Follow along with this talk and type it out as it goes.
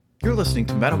You're listening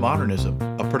to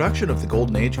Metamodernism, a production of the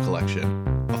Golden Age Collection,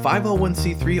 a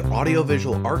 501c3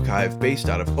 audiovisual archive based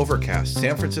out of Overcast,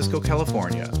 San Francisco,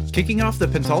 California. Kicking off the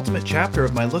penultimate chapter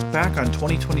of my look back on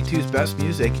 2022's best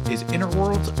music is Inner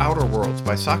Worlds, Outer Worlds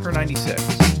by Soccer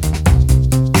 96.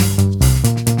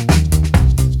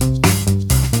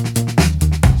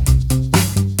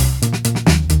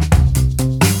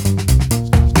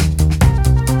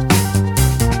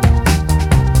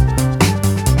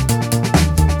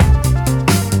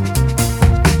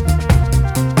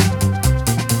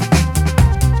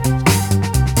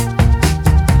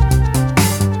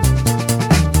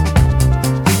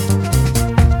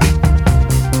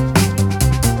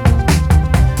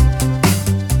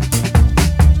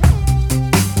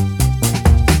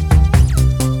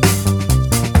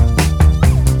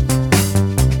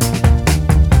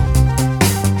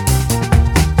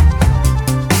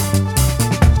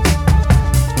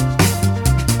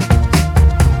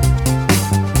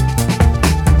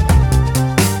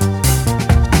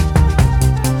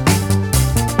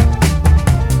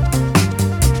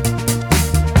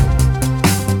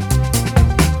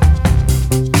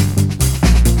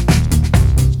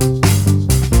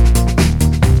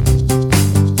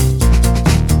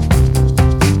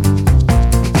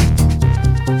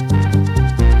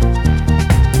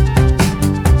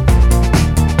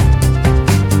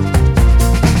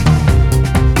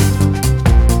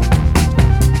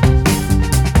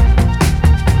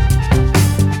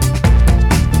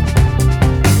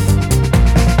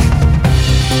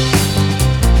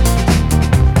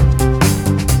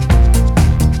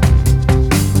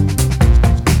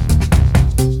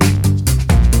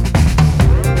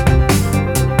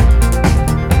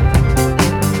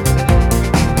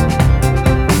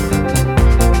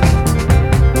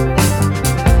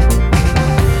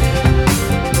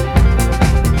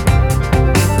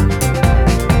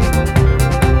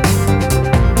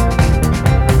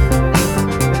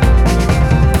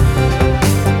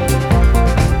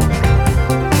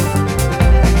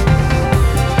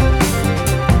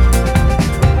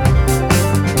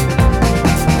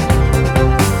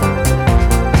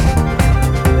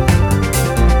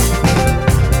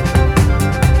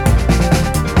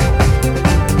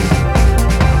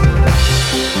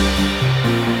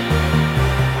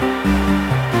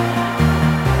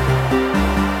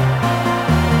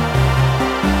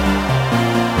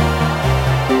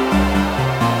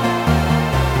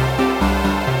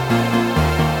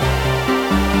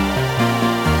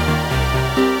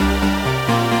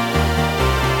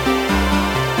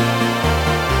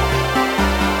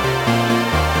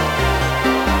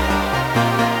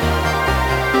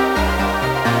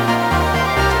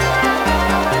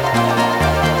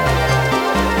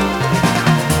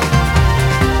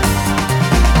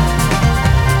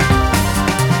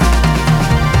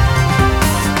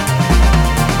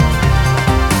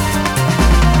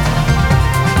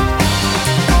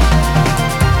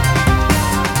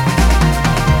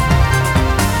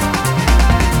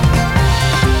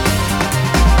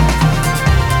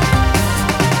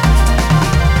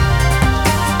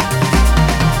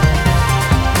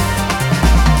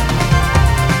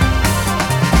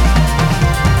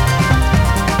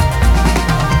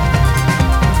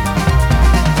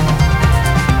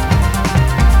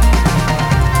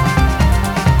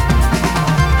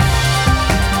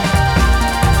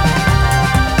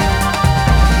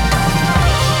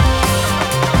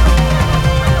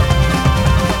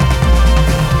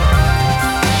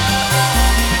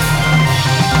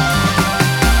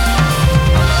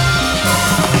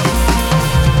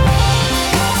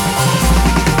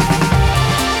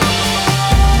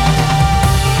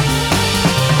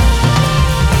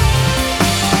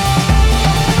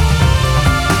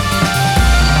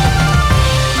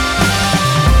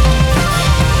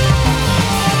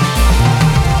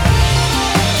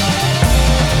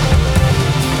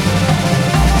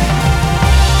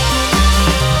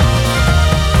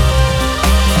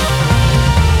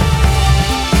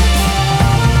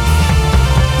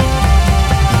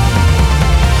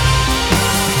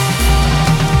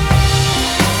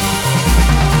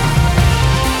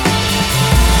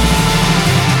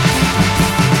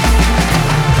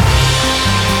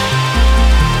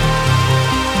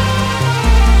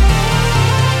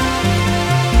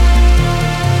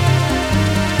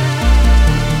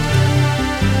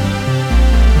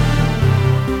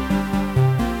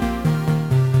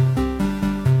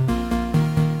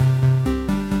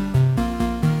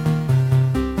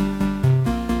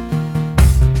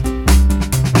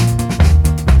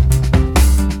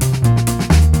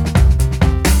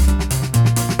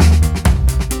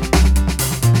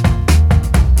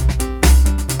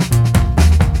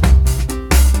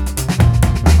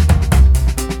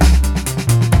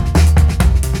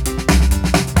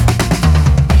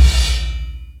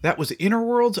 That was Inner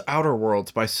Worlds, Outer Worlds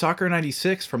by Soccer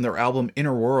 96 from their album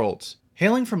Inner Worlds.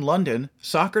 Hailing from London,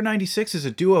 Soccer 96 is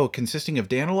a duo consisting of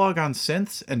Danilog on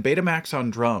synths and Betamax on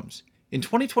drums. In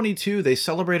 2022, they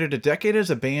celebrated a decade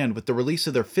as a band with the release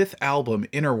of their fifth album,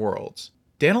 Inner Worlds.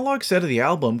 Danilog said of the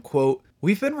album, quote,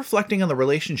 "We've been reflecting on the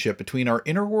relationship between our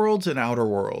inner worlds and outer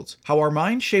worlds, how our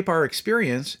minds shape our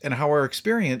experience and how our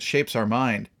experience shapes our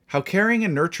mind, how caring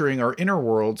and nurturing our inner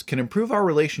worlds can improve our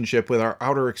relationship with our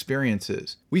outer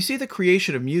experiences. We see the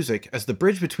creation of music as the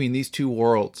bridge between these two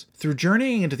worlds. Through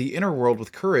journeying into the inner world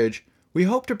with courage, we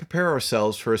hope to prepare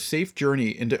ourselves for a safe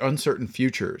journey into uncertain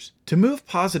futures. To move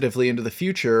positively into the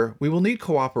future, we will need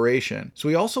cooperation, so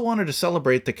we also wanted to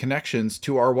celebrate the connections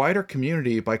to our wider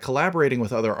community by collaborating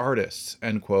with other artists,"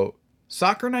 end quote.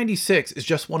 Soccer 96 is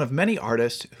just one of many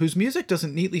artists whose music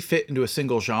doesn't neatly fit into a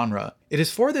single genre. It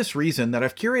is for this reason that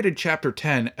I've curated Chapter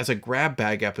 10 as a grab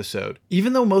bag episode.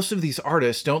 Even though most of these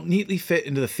artists don't neatly fit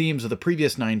into the themes of the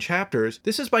previous 9 chapters,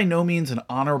 this is by no means an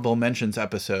honorable mentions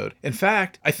episode. In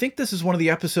fact, I think this is one of the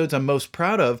episodes I'm most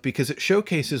proud of because it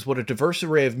showcases what a diverse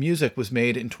array of music was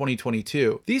made in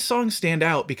 2022. These songs stand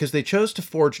out because they chose to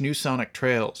forge new sonic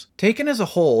trails. Taken as a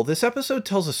whole, this episode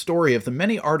tells a story of the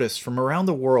many artists from around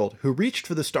the world who reached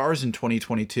for the stars in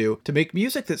 2022 to make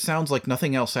music that sounds like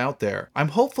nothing else out there. I'm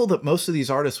hopeful that most of these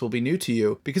artists will be new to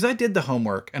you because I did the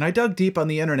homework and I dug deep on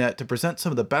the internet to present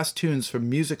some of the best tunes from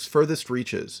music's furthest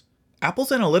reaches.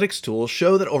 Apple's analytics tools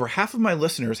show that over half of my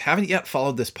listeners haven't yet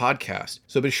followed this podcast,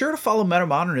 so be sure to follow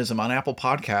Metamodernism on Apple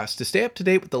Podcasts to stay up to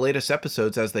date with the latest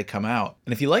episodes as they come out.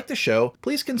 And if you like the show,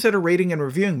 please consider rating and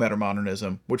reviewing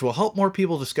Metamodernism, which will help more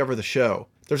people discover the show.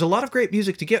 There's a lot of great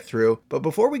music to get through, but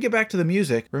before we get back to the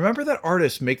music, remember that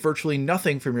artists make virtually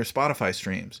nothing from your Spotify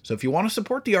streams. So if you want to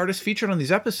support the artists featured on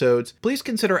these episodes, please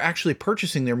consider actually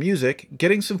purchasing their music,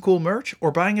 getting some cool merch,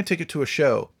 or buying a ticket to a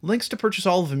show. Links to purchase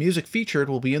all of the music featured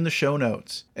will be in the show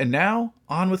notes. And now,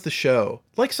 on with the show.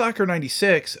 Like Soccer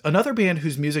 96, another band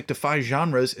whose music defies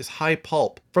genres is High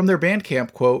Pulp. From their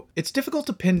Bandcamp quote, "It's difficult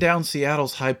to pin down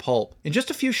Seattle's High Pulp. In just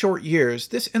a few short years,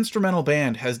 this instrumental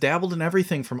band has dabbled in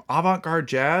everything from avant-garde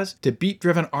jazz to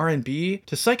beat-driven R&B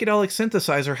to psychedelic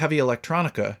synthesizer-heavy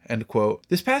electronica," end quote.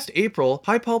 This past April,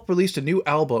 High Pulp released a new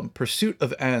album, Pursuit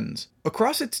of Ends.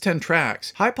 Across its 10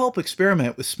 tracks, High Pulp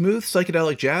experiment with smooth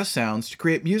psychedelic jazz sounds to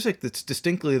create music that's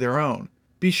distinctly their own.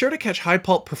 Be sure to catch High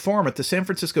Pulp perform at the San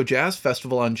Francisco Jazz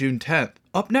Festival on June 10th.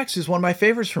 Up next is one of my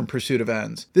favorites from Pursuit of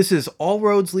Ends. This is All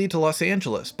Roads Lead to Los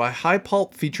Angeles by High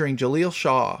Pulp featuring Jaleel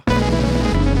Shaw.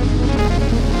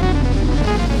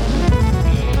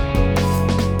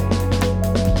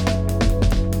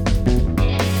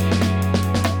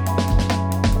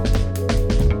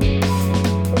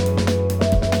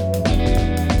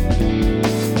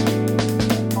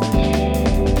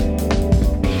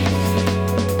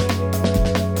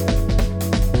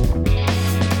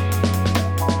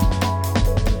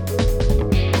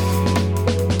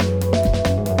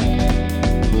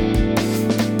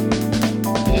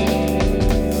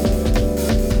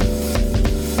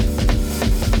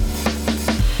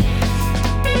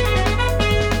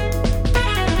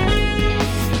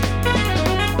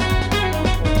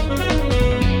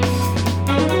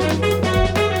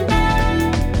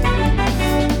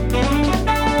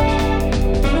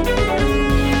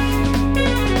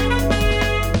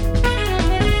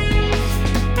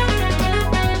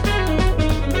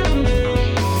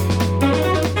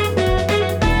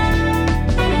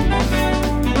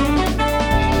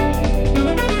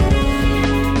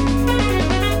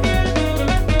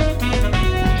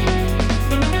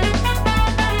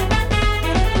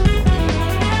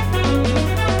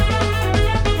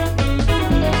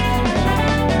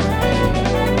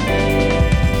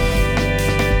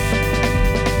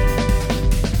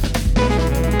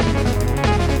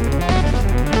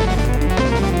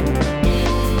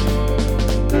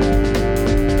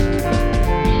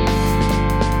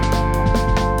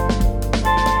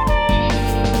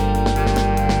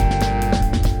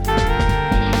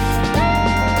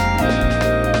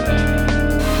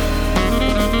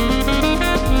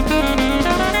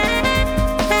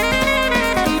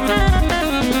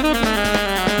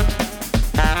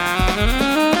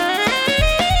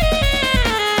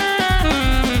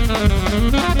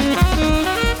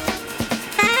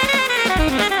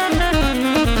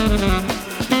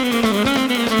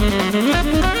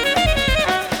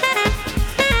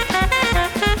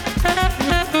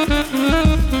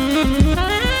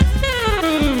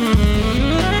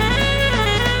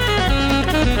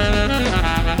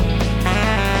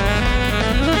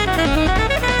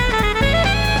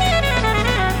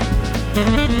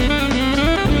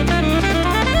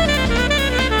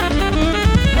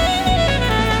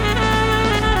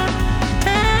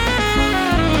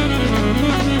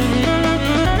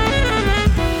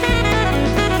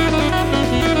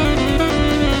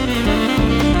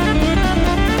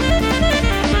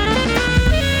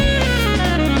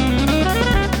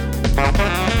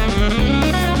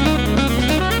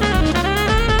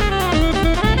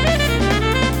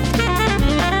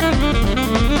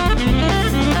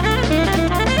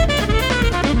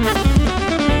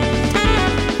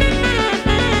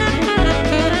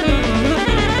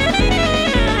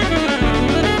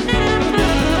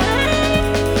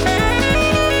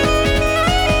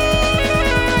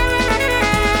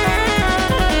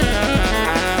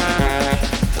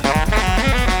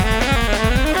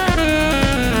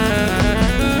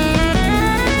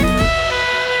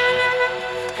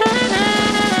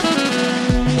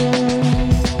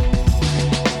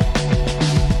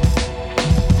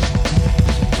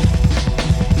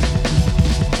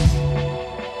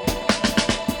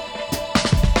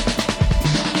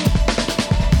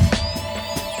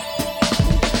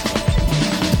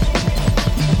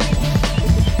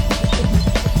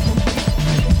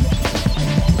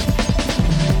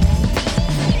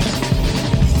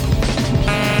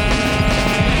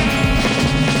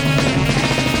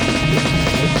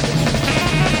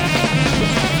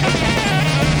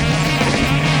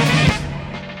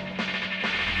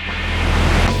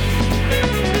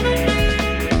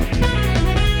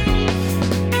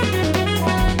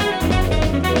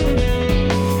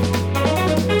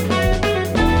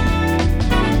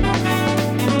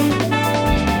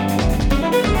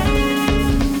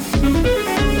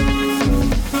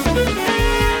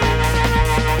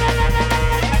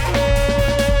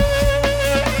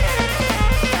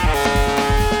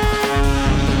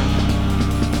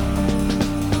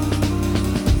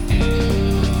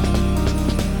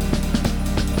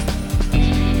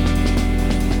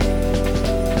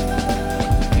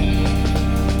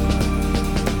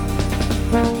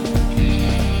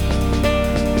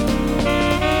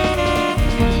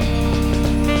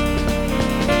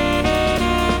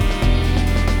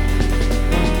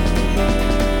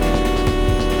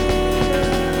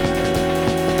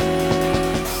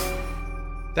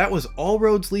 That was All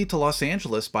Roads Lead to Los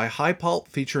Angeles by High Pulp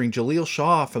featuring Jaleel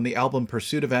Shaw from the album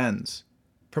Pursuit of Ends.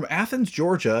 From Athens,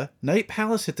 Georgia, Night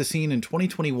Palace hit the scene in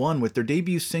 2021 with their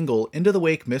debut single, Into the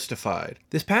Wake Mystified.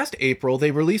 This past April,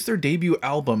 they released their debut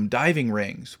album, Diving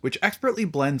Rings, which expertly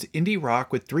blends indie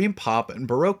rock with dream pop and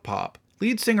baroque pop.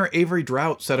 Lead singer Avery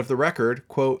Drought said of the record,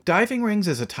 quote, "Diving Rings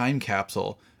is a time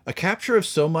capsule, a capture of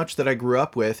so much that I grew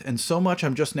up with and so much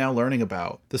I'm just now learning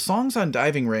about. The songs on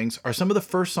Diving Rings are some of the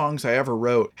first songs I ever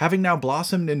wrote, having now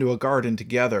blossomed into a garden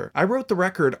together. I wrote the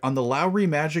record on the Lowry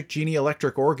Magic Genie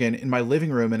electric organ in my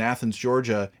living room in Athens,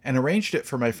 Georgia, and arranged it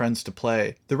for my friends to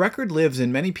play. The record lives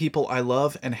in many people I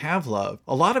love and have loved.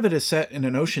 A lot of it is set in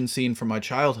an ocean scene from my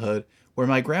childhood, where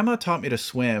my grandma taught me to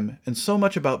swim, and so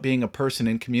much about being a person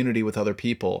in community with other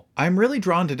people. I'm really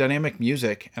drawn to dynamic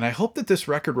music, and I hope that this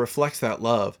record reflects that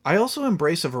love. I also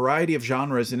embrace a variety of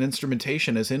genres and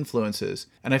instrumentation as influences,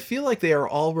 and I feel like they are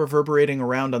all reverberating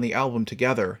around on the album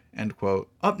together." End quote.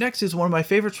 Up next is one of my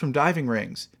favorites from Diving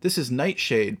Rings. This is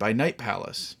Nightshade by Night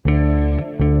Palace.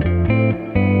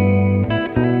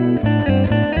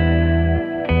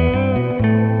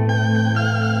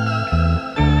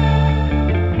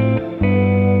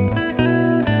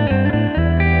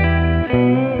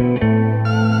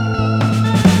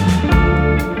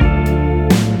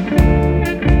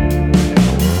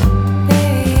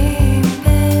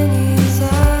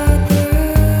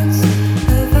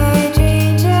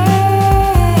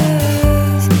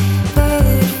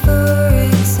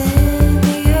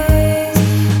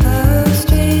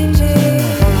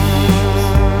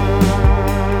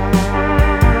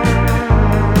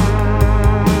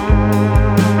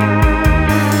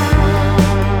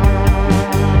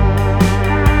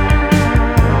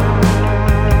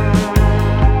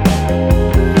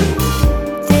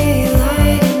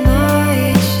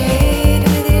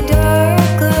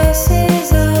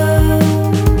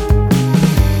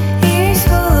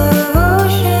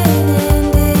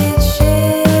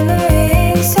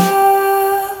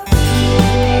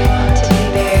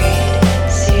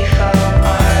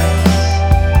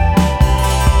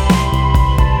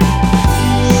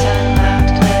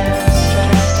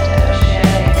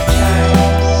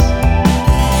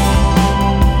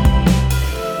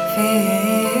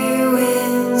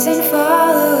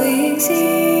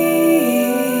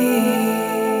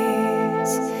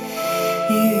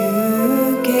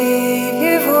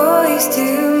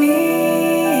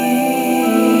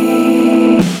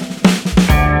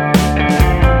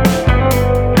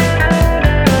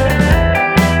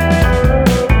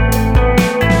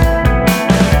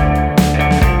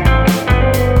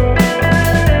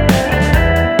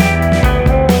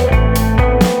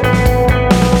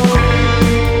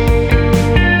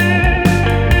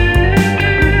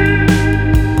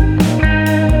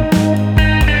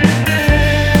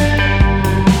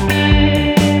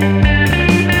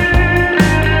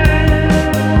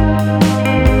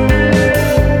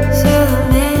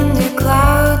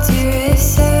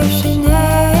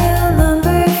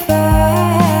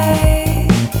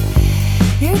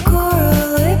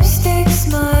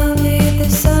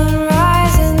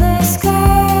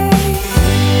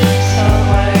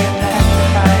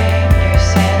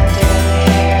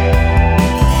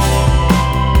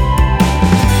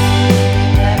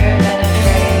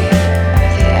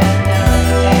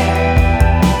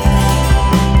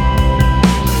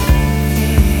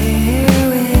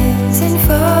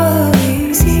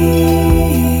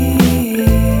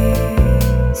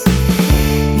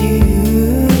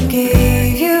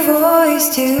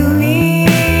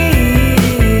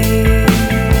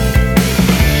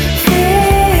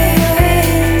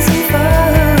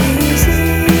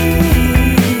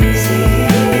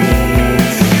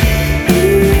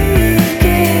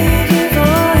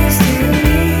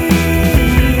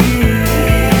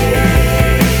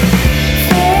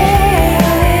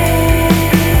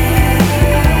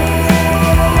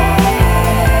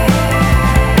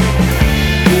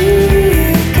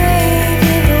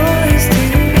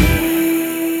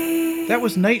 That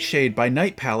was Nightshade by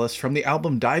Night Palace from the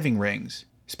album Diving Rings.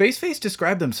 Spaceface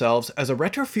described themselves as a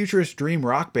retro-futurist dream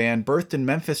rock band birthed in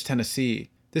Memphis, Tennessee.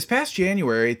 This past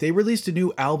January, they released a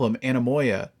new album,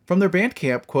 Anemoia. From their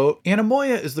Bandcamp, quote,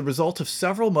 "Anemoia is the result of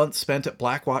several months spent at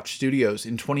Blackwatch Studios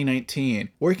in 2019,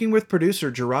 working with producer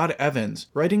Gerard Evans,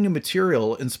 writing new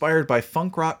material inspired by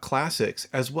funk rock classics,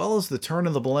 as well as the turn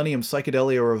of the millennium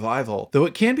psychedelia revival, though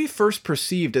it can be first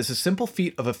perceived as a simple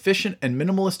feat of efficient and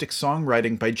minimalistic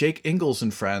songwriting by Jake Ingalls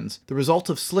and friends, the result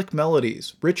of slick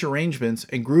melodies, rich arrangements,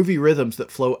 and groovy rhythms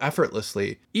that flow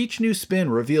effortlessly. Each new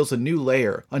spin reveals a new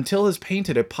layer, until has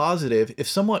painted a positive, if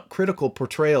somewhat critical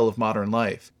portrayal of modern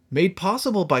life. Made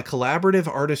possible by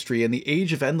collaborative artistry in the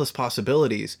age of endless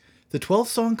possibilities, The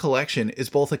 12-song collection is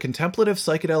both a contemplative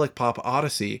psychedelic pop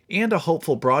odyssey and a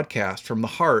hopeful broadcast from the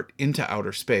heart into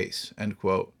outer space." End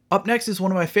quote. Up next is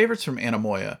one of my favorites from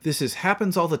Anemoia. This is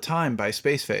Happens All the Time by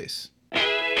Spaceface.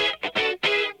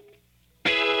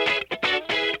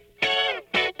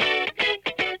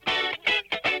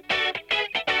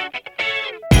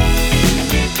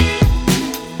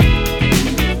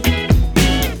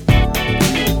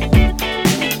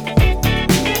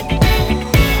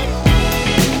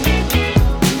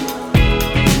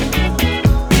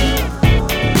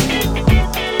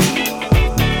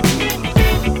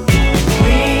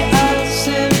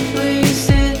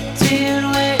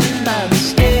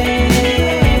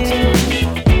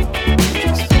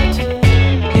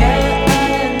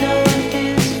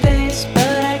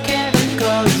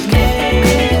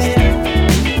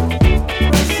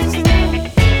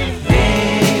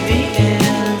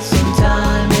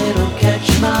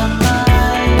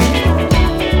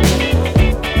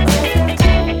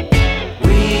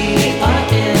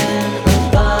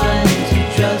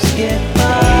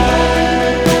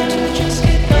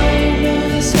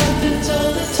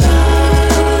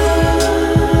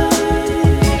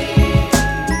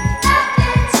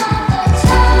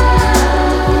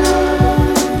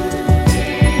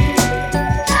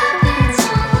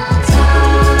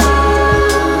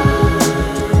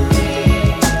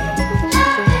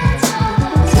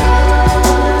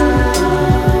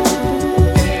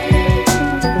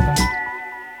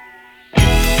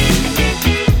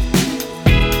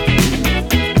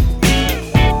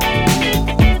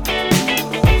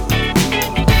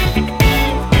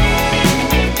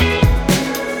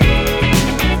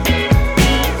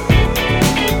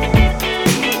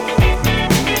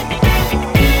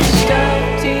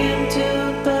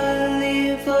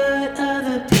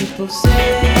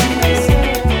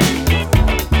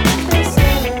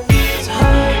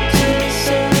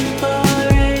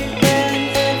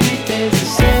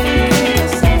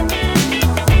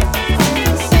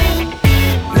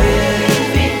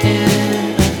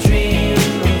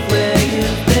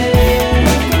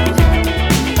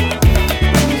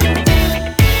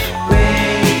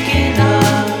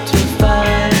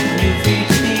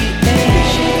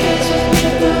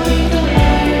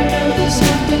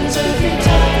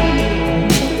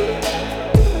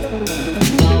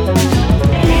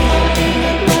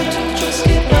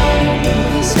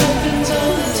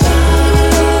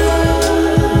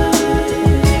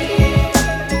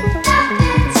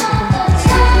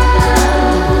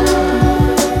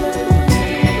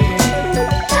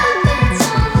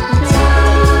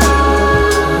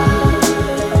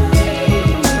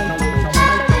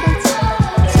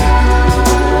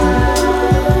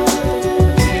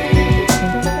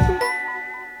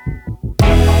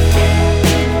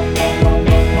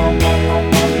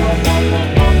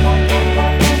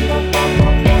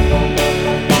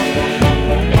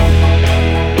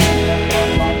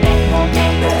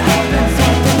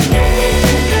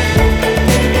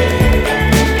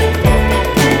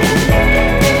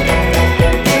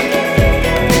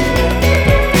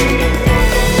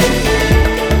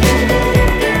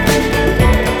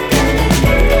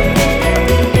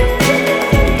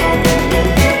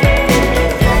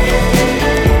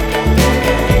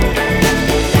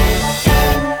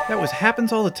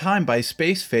 Happens All the Time by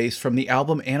Spaceface from the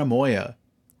album Anemoia.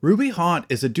 Ruby Haunt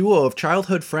is a duo of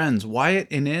childhood friends Wyatt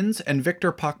Inins and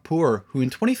Victor Pakpour, who in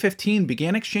 2015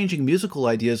 began exchanging musical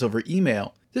ideas over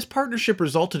email. This partnership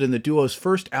resulted in the duo's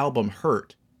first album,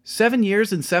 Hurt. 7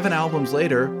 years and 7 albums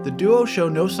later, the duo show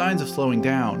no signs of slowing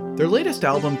down. Their latest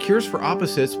album, Cures for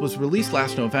Opposites, was released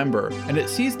last November, and it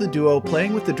sees the duo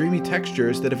playing with the dreamy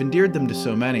textures that have endeared them to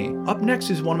so many. Up next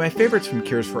is one of my favorites from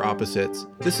Cures for Opposites.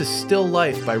 This is Still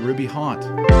Life by Ruby Haunt.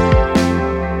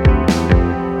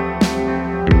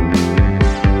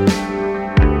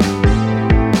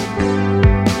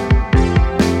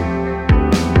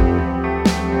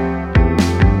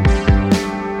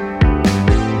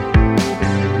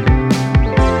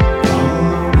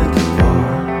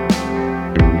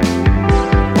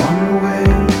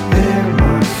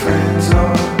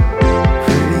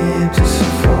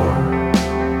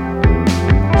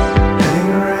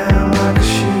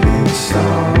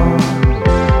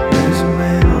 There's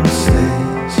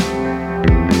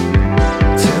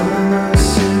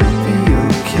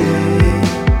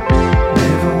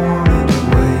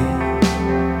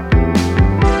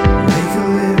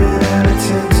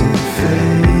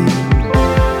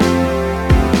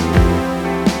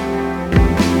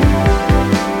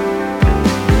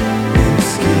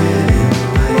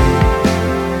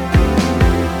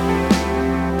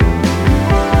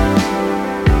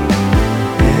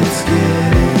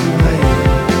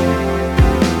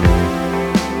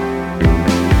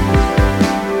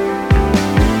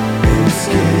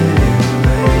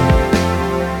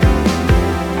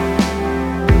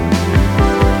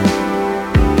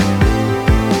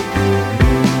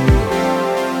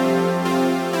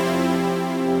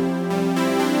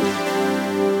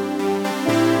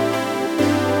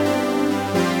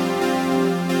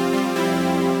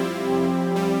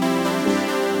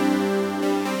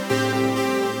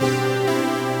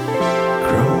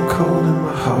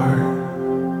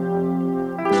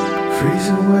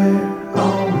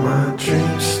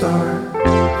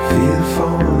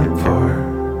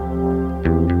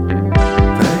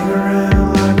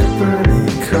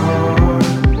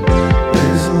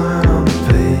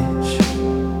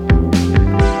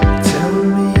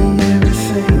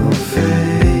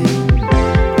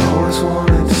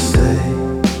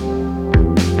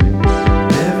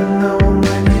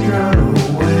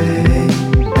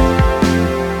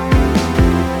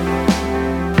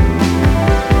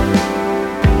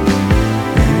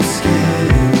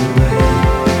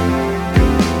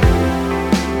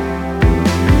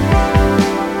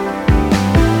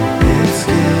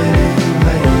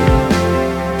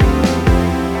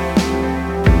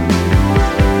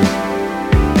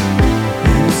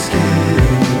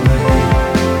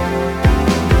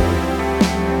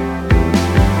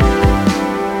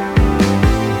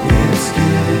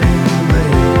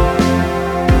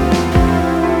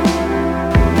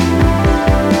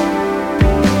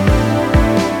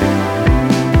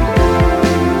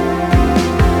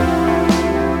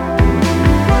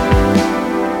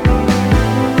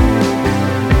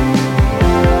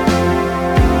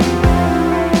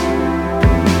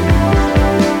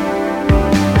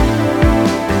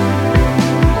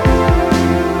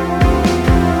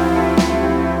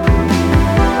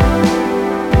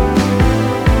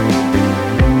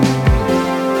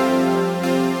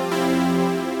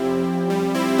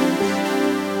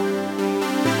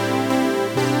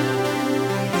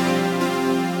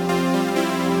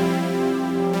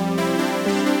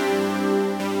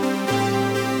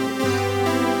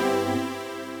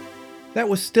That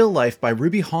was Still Life by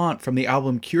Ruby Haunt from the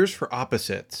album Cures for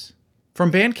Opposites.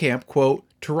 From Bandcamp, quote,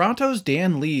 Toronto's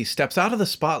Dan Lee steps out of the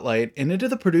spotlight and into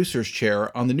the producer's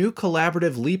chair on the new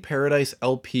collaborative Lee Paradise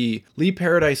LP, Lee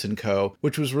Paradise & Co.,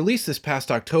 which was released this past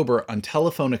October on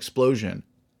Telephone Explosion.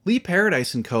 Lee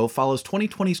Paradise & Co. follows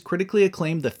 2020's critically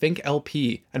acclaimed The Think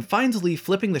LP, and finds Lee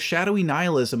flipping the shadowy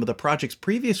nihilism of the project's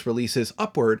previous releases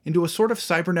upward into a sort of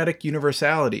cybernetic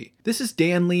universality. This is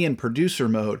Dan Lee in producer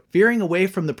mode, veering away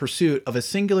from the pursuit of a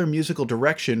singular musical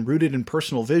direction rooted in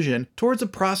personal vision towards a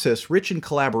process rich in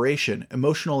collaboration,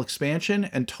 emotional expansion,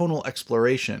 and tonal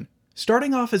exploration.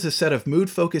 Starting off as a set of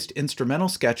mood-focused instrumental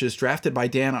sketches drafted by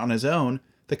Dan on his own,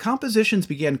 the compositions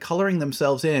began coloring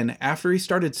themselves in after he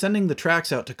started sending the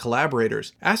tracks out to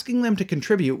collaborators, asking them to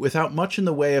contribute without much in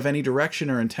the way of any direction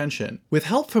or intention. With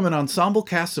help from an ensemble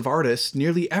cast of artists,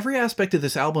 nearly every aspect of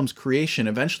this album's creation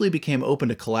eventually became open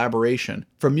to collaboration,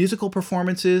 from musical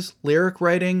performances, lyric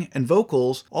writing, and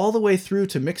vocals, all the way through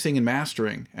to mixing and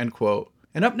mastering, end quote.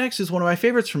 And up next is one of my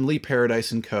favorites from Lee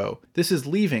Paradise & Co. This is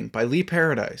Leaving by Lee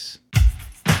Paradise.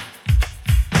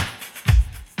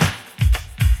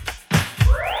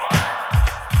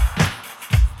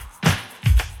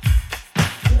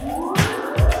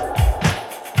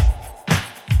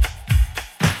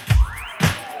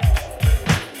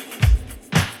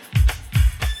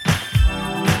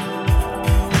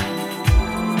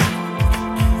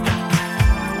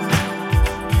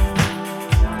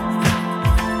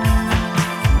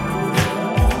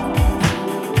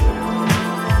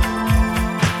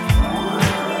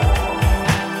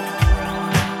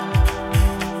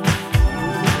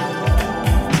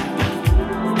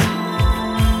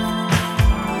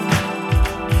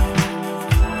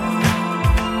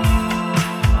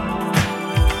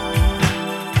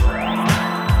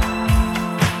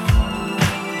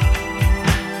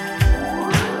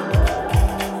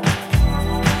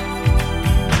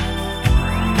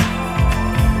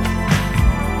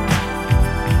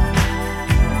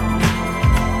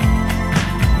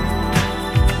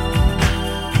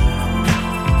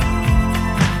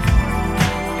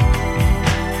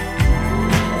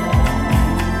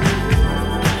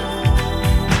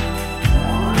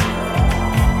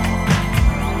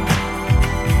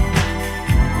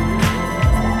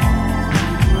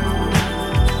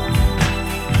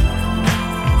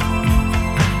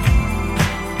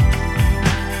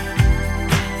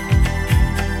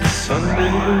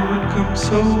 Sunday would come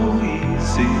so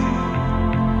easy.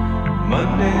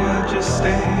 Monday I just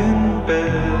stay in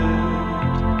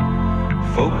bed,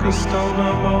 focused on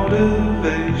our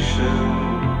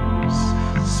motivations,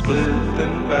 split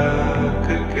then back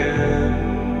again,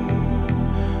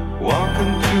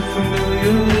 walking to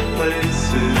familiar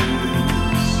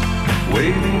places,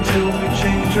 waiting till we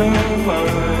change our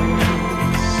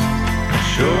minds.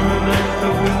 Sure enough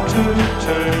the winter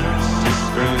turns to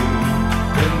spring,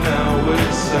 and now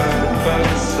we're side by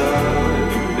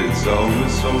side. It's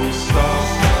always so stop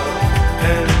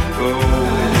and go,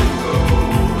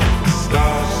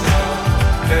 stop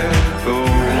and go,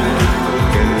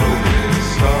 again,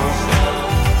 stop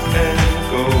and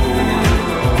go.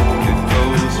 It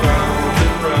goes round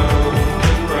and round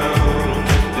and round.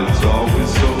 It's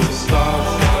always so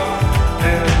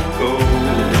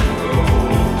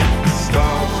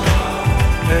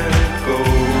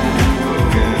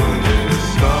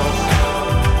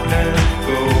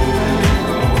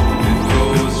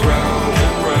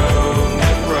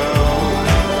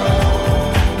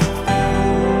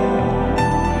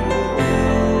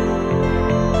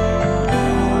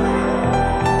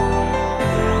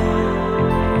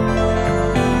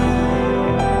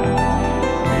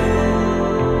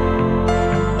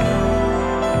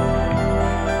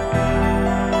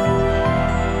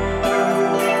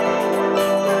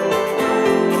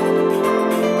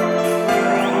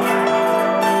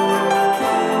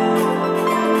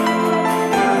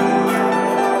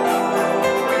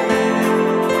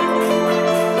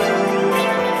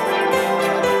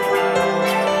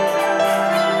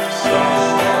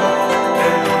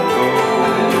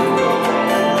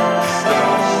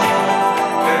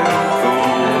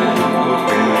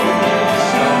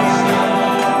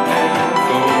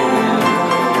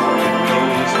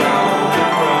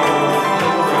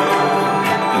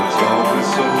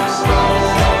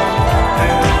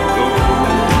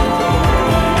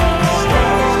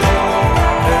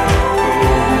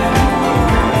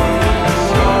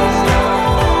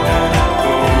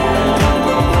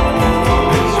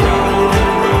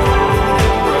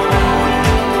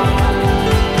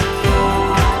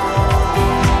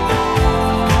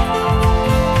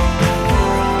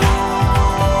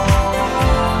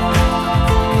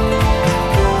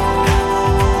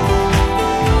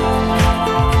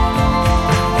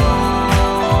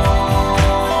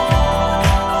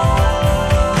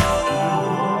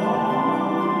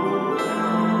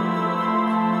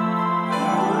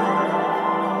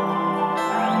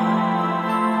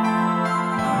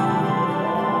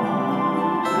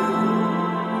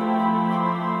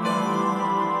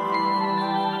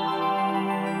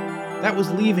That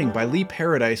was Leaving by Lee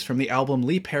Paradise from the album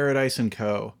Lee Paradise &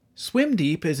 Co. Swim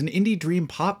Deep is an indie dream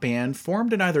pop band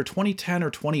formed in either 2010 or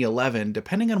 2011,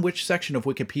 depending on which section of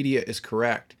Wikipedia is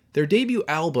correct. Their debut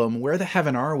album, Where the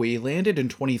Heaven Are We, landed in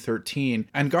 2013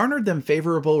 and garnered them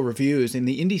favorable reviews in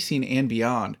the indie scene and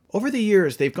beyond. Over the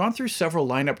years, they've gone through several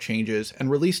lineup changes and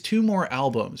released 2 more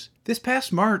albums. This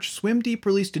past March, Swim Deep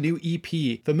released a new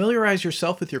EP, Familiarize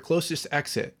Yourself with Your Closest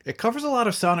Exit. It covers a lot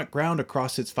of sonic ground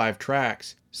across its 5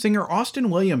 tracks. Singer Austin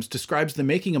Williams describes the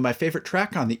making of my favorite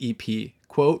track on the EP.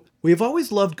 Quote, "We have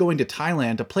always loved going to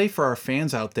Thailand to play for our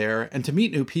fans out there and to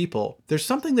meet new people. There's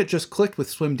something that just clicked with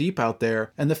Swim Deep out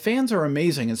there, and the fans are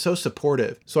amazing and so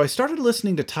supportive. So I started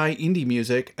listening to Thai indie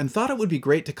music and thought it would be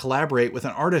great to collaborate with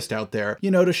an artist out there,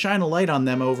 to shine a light on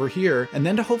them over here, and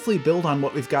then to hopefully build on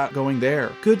what we've got going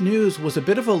there. Good News was a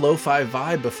bit of a lo-fi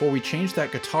vibe before we changed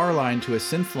that guitar line to a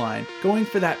synth line, going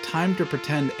for that Time to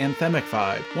Pretend anthemic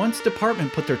vibe. Once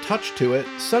Department put their touch to it,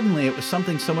 suddenly it was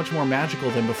something so much more magical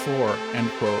than before."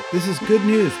 End quote. This is Good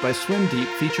News by Swim Deep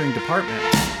featuring Department.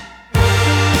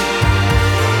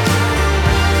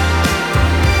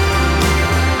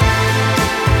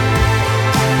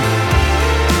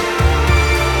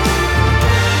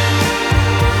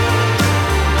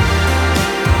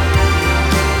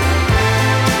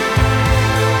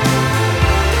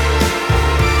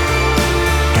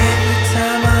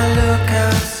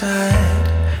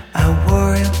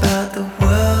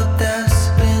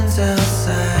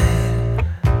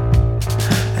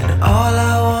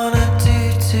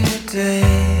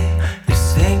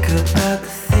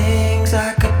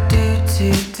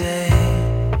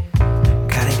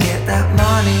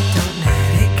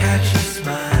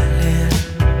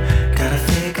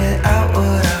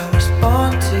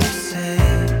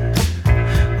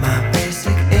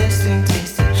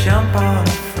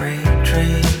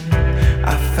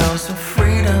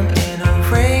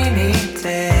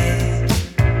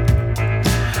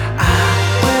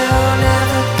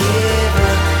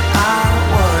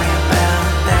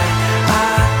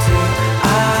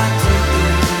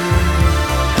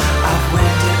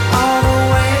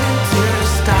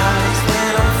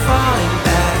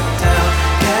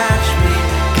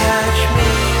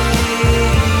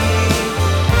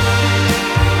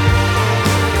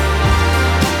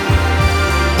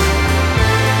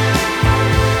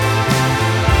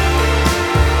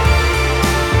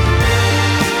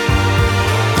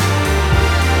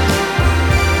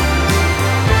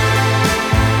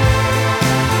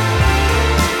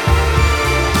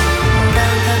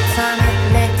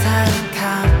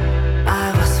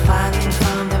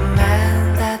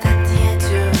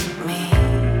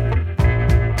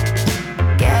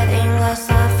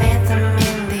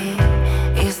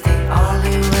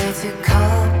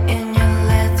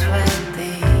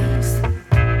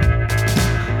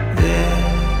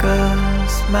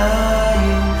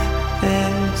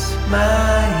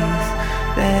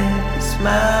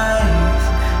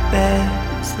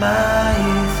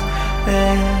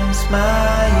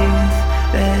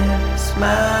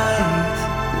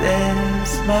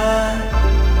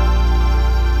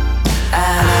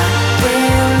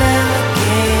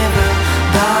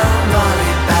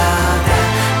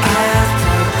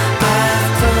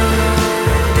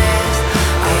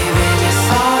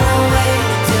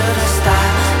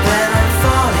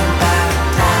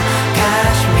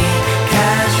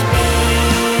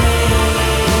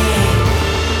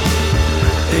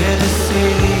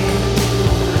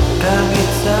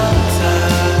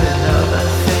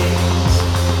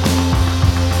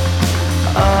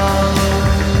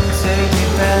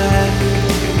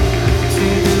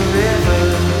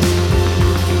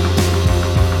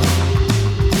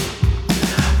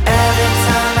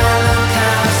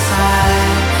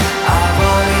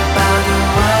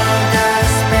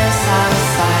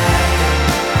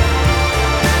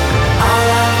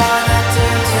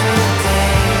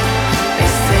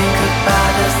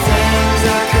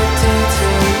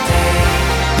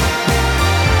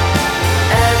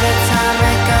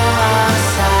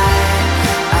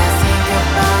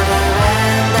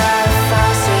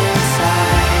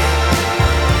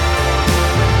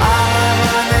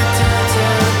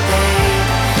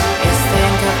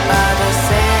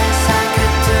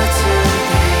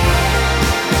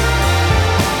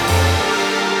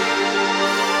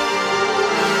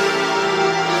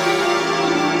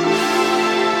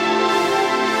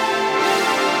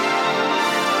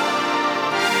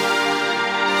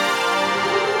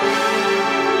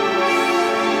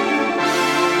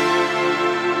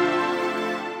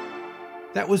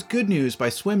 That was Good News by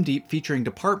Swim Deep featuring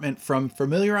Department from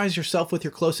Familiarize Yourself with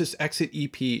Your Closest Exit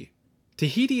EP.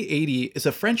 Tahiti 80 is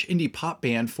a French indie pop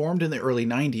band formed in the early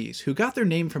 90s who got their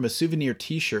name from a souvenir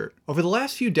t-shirt. Over the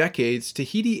last few decades,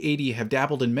 Tahiti 80 have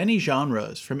dabbled in many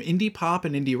genres, from indie pop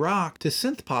and indie rock to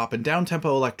synth pop and downtempo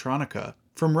electronica.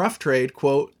 From Rough Trade,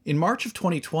 quote, "In March of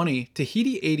 2020,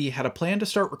 Tahiti 80 had a plan to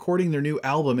start recording their new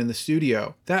album in the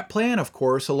studio. That plan, of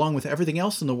course, along with everything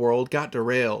else in the world, got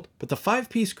derailed. But the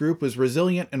five-piece group was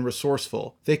resilient and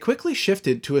resourceful. They quickly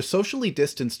shifted to a socially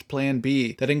distanced plan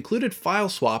B that included file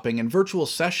swapping and virtual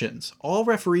sessions, all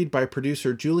refereed by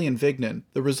producer Julian Vignon.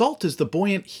 The result is the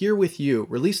buoyant Here With You,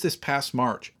 released this past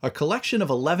March, a collection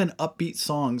of 11 upbeat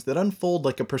songs that unfold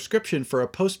like a prescription for a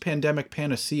post-pandemic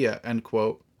panacea," end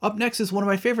quote. Up next is one of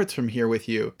my favorites from Here With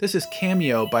You. This is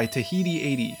Cameo by Tahiti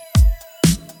 80.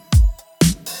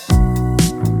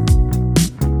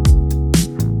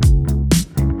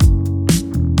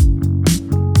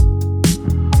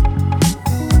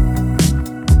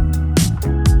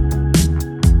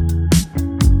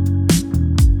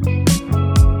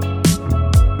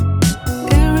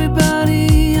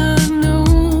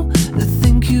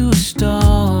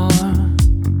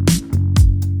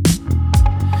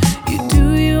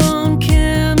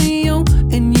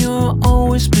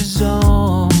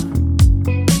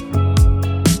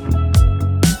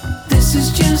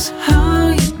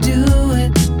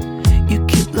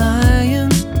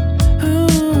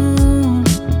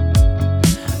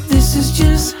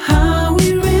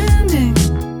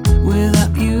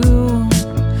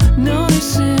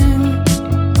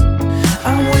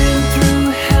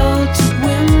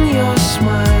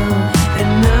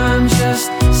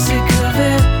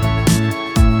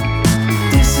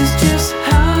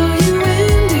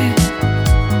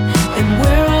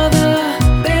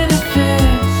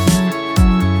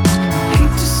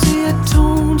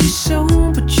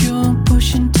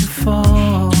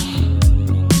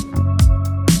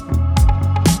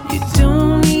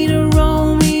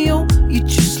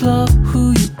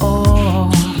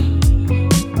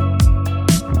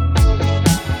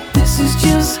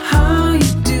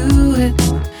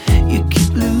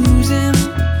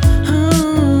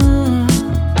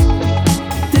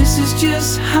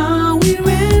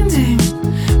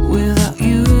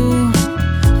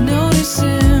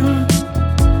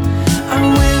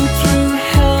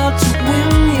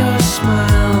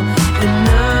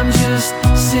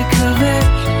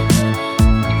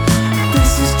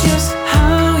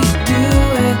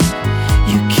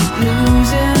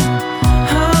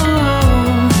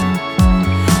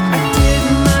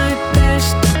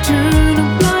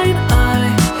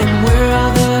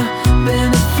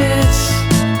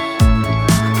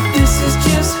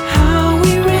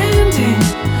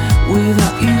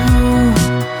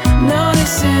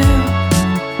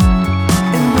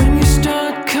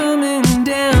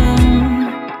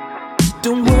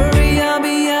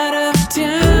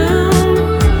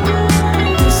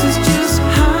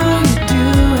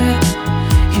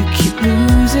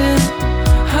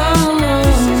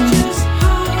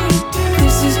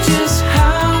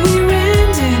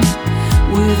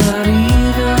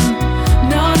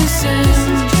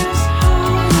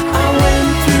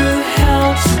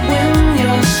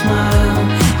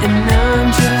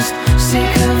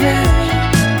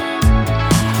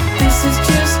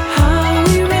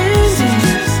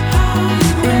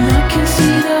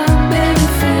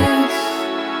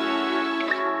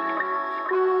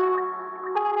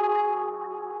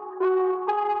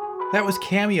 That was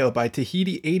Cameo by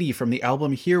Tahiti 80 from the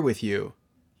album Here With You.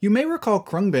 You may recall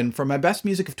Khruangbin from my Best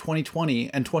Music of 2020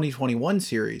 and 2021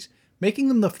 series, making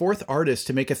them the fourth artist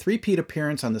to make a three-peat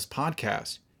appearance on this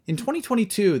podcast. In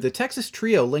 2022, the Texas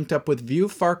trio linked up with Viu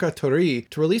Farka Touré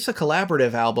to release a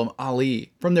collaborative album,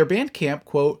 Ali. From their Bandcamp,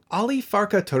 quote, Ali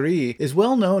Farka Touré is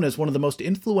well known as one of the most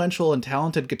influential and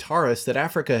talented guitarists that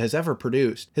Africa has ever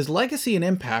produced. His legacy and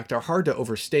impact are hard to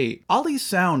overstate. Ali's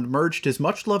sound merged his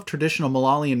much-loved traditional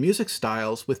Malalian music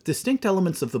styles with distinct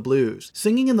elements of the blues,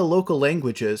 singing in the local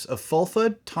languages of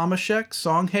Fulford, Tamashek,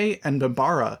 Songhay, and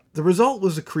Bambara. The result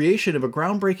was the creation of a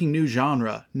groundbreaking new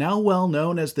genre, now well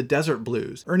known as the Desert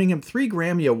Blues, earning him 3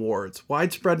 Grammy Awards,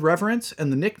 widespread reverence,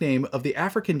 and the nickname of the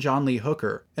African John Lee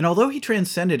Hooker. And although he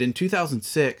transcended in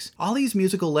 2006, Ali's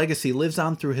musical legacy lives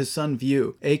on through his son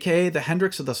Viu, aka the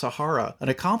Hendrix of the Sahara, an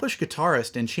accomplished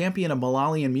guitarist and champion of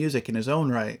Malalian music in his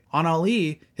own right. On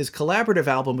Ali, his collaborative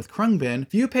album with Khruangbin,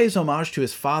 Viu pays homage to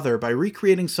his father by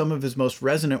recreating some of his most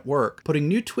resonant work, putting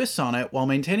new twists on it while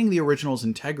maintaining the original's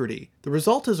integrity. The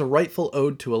result is a rightful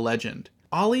ode to a legend.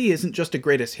 Ali isn't just a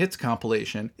greatest hits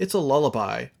compilation, it's a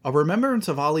lullaby, a remembrance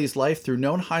of Ali's life through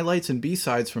known highlights and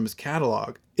B-sides from his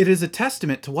catalog. It is a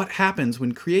testament to what happens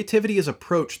when creativity is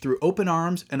approached through open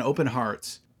arms and open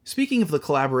hearts. Speaking of the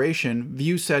collaboration,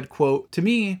 View said, quote, "To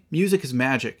me, music is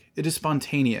magic. It is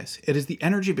spontaneous. It is the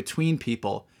energy between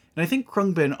people. And I think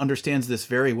Khruangbin understands this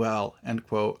very well," end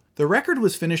quote. The record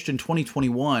was finished in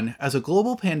 2021 as a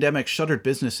global pandemic shuttered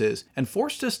businesses and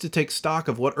forced us to take stock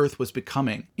of what Earth was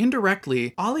becoming.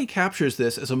 Indirectly, Ali captures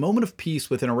this as a moment of peace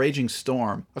within a raging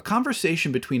storm, a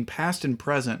conversation between past and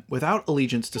present without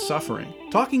allegiance to suffering.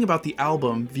 Talking about the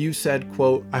album, View said,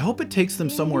 quote, "I hope it takes them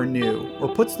somewhere new,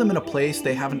 or puts them in a place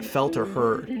they haven't felt or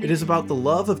heard. It is about the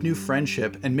love of new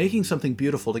friendship and making something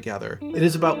beautiful together. It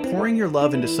is about pouring your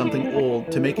love into something old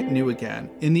to make it new again.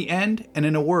 In the end, and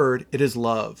in a word, it is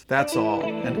love. That's all,"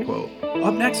 end quote.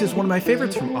 Up next is one of my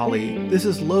favorites from Ali. This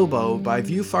is Lobo by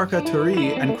View Farka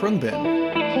Turi and Khruangbin.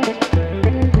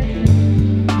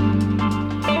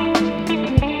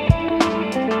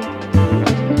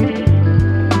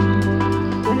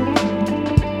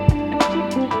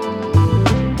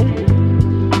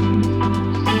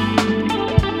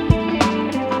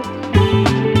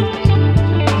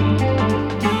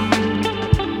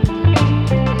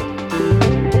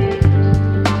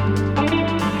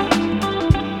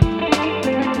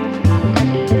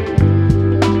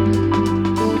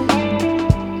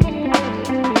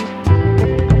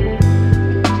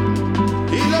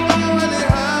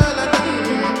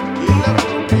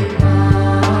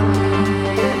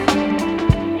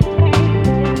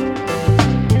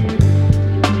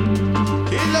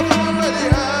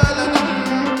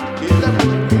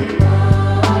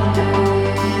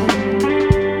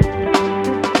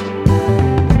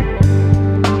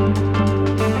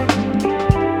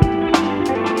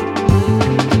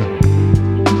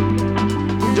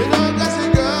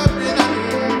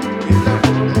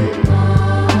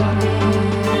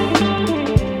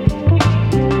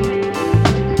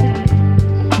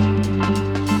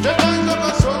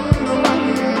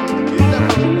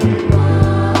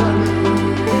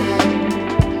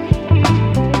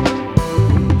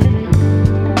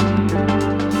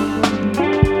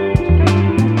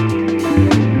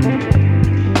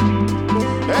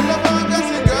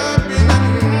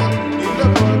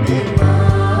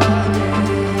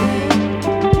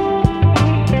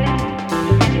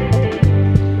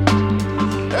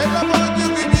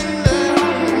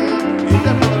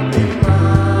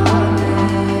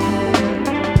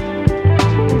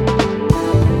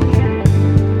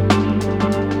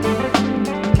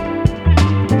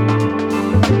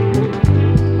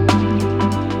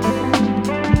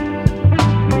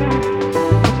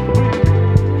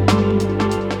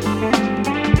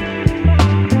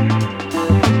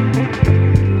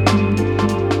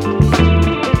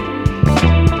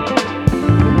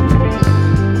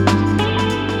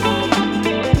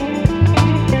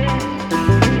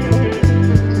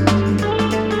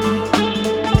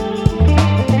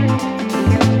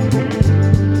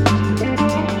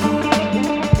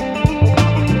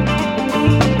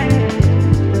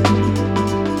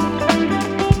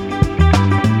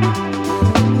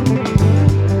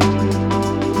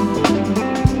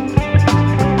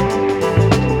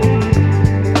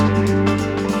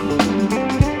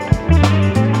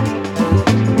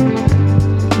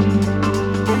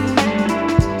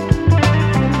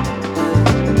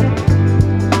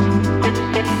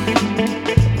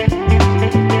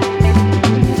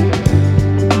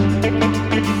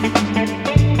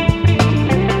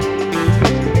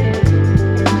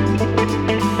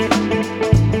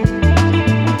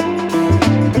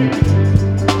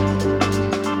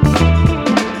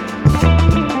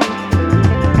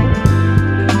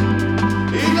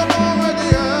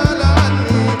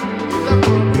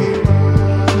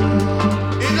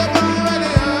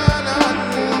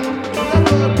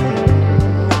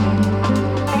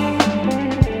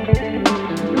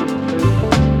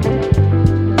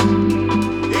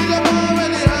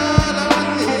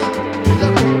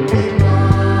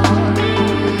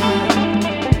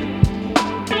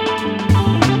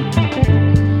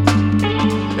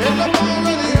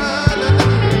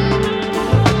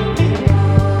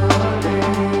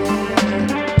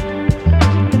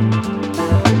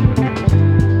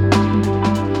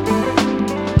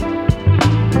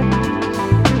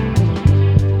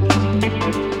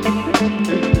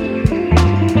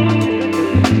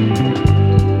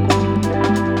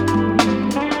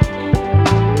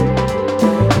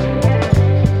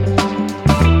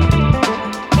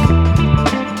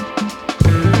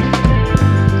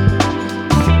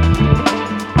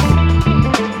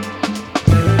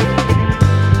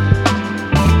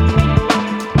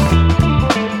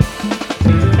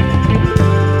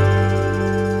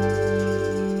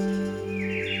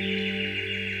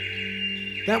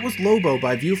 That was Lobo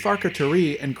by View Farka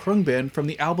Turi and Khruangbin from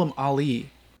the album Ali.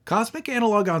 Cosmic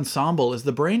Analog Ensemble is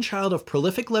the brainchild of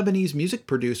prolific Lebanese music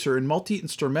producer and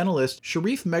multi-instrumentalist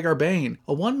Sharif Megharbain,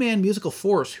 a one-man musical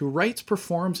force who writes,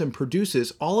 performs, and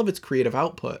produces all of its creative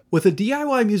output. With a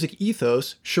DIY music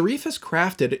ethos, Sharif has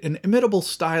crafted an imitable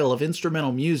style of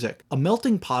instrumental music, a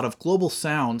melting pot of global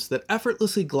sounds that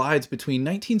effortlessly glides between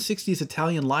 1960s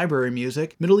Italian library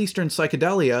music, Middle Eastern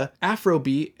psychedelia,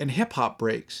 Afrobeat, and hip-hop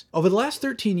breaks. Over the last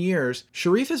 13 years,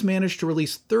 Sharif has managed to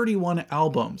release 31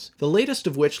 albums, the latest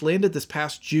of which landed this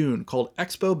past June, called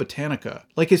Expo Botanica.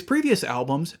 Like his previous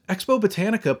albums, Expo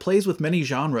Botanica plays with many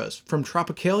genres, from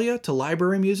tropicalia to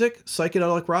library music,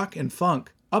 psychedelic rock, and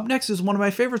funk. Up next is one of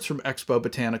my favorites from Expo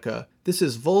Botanica. This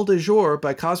is Vol de Jour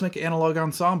by Cosmic Analog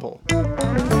Ensemble.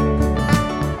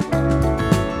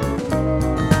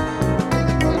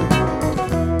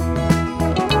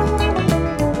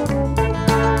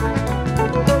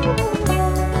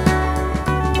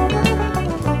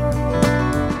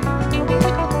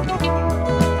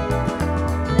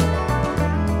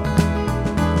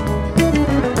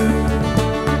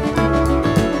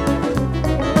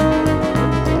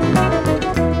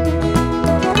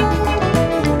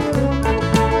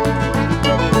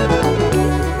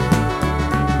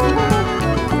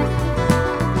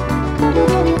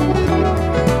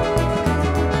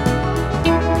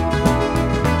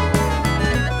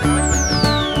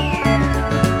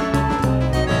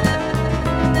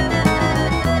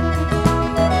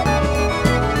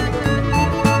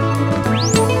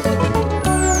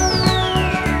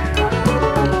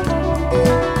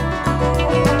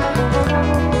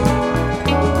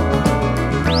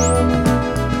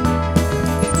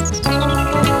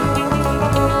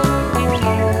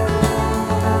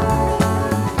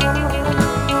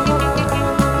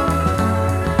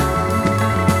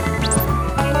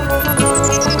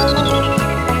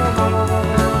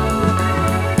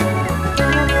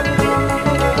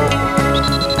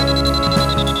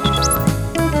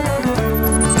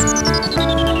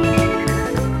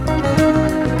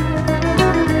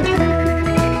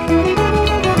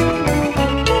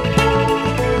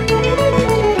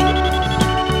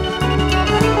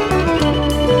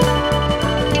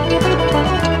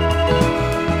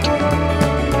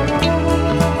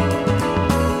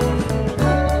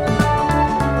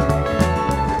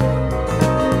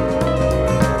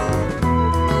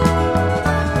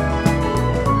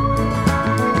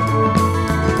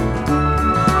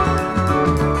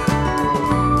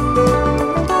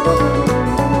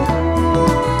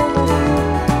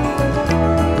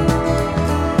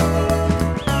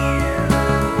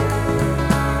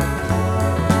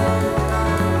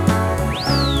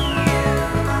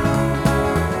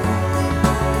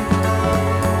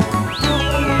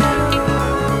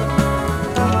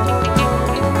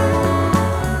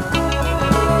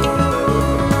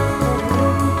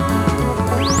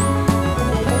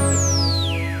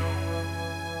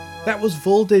 That was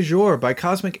Vol de Jour by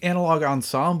Cosmic Analog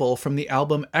Ensemble from the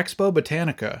album Expo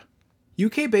Botanica.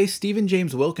 UK-based Stephen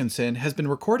James Wilkinson has been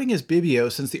recording as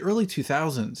Bibio since the early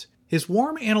 2000s. His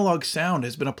warm analog sound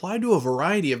has been applied to a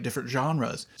variety of different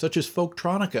genres, such as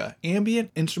folktronica, ambient,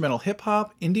 instrumental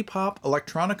hip-hop, indie pop,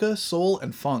 electronica, soul,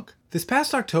 and funk. This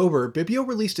past October, Bibio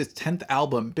released his 10th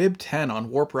album, Bib 10, on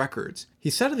Warp Records. He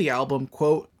said of the album,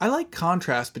 quote, "I like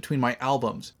contrast between my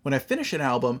albums. When I finish an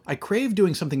album, I crave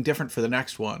doing something different for the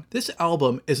next one. This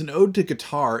album is an ode to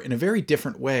guitar in a very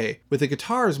different way, with the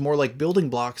guitars more like building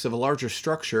blocks of a larger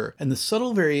structure, and the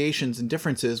subtle variations and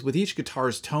differences with each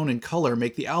guitar's tone and color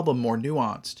make the album more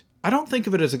nuanced. I don't think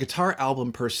of it as a guitar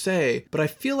album per se, but I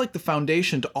feel like the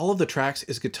foundation to all of the tracks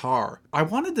is guitar. I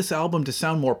wanted this album to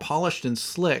sound more polished and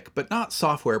slick, but not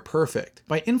software perfect.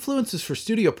 My influences for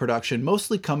studio production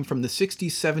mostly come from the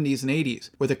 60s, 70s, and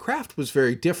 80s, where the craft was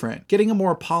very different. Getting a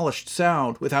more polished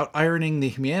sound without ironing the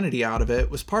humanity out of it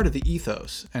was part of the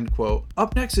ethos," end quote.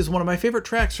 Up next is one of my favorite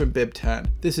tracks from Bib 10.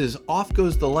 This is Off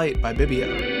Goes the Light by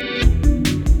Bibio.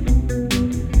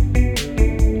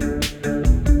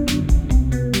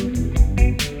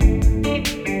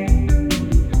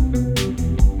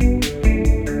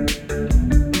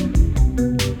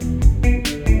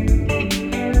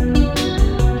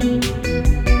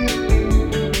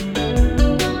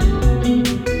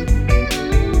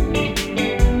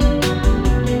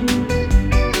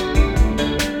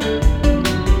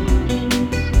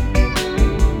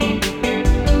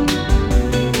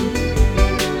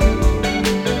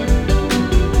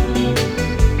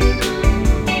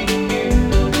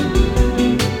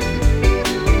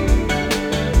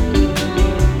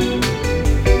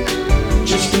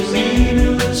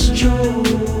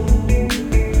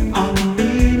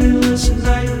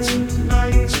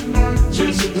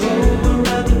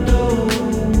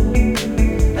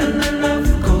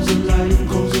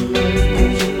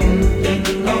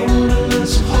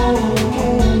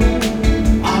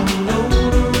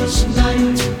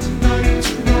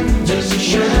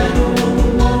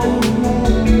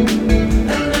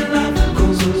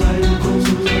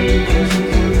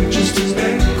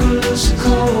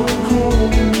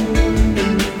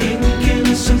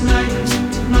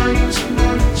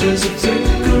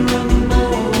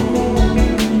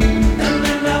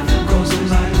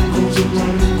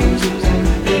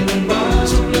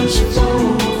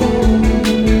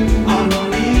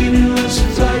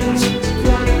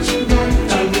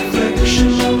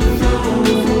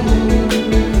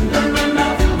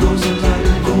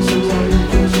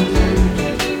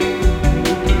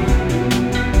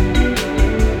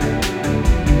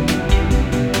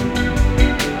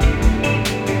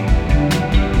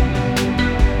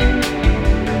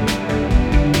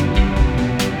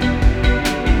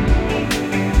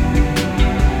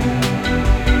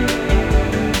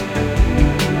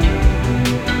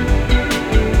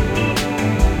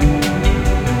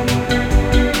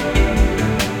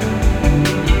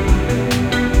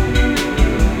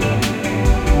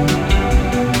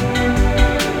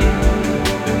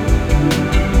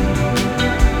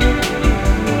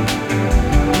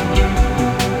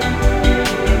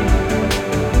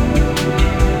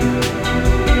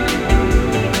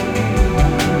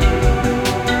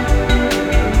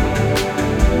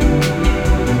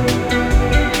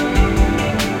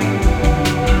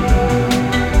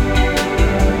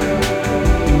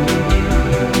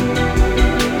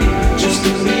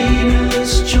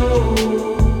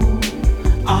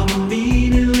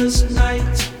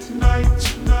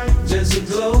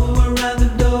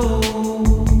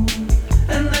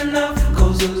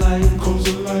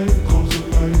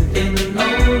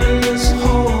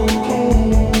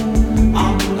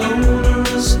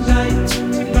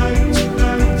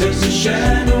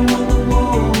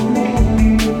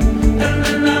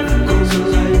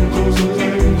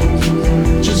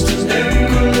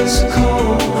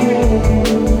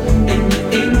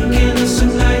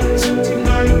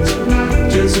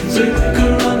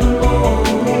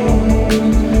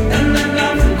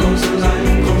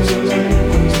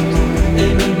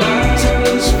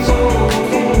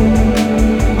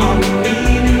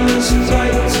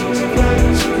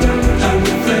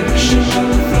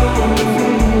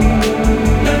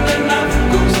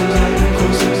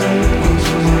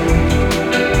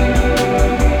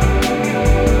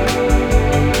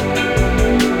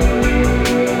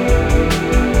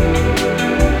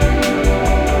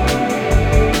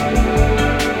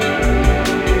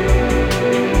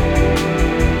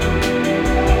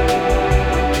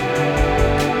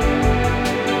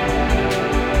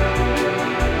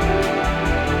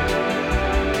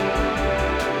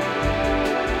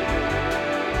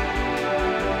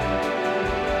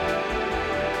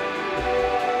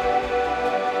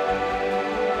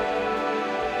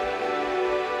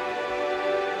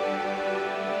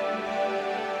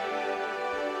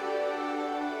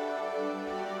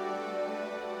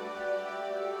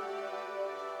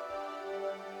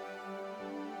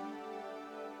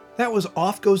 That was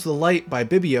Off Goes the Light by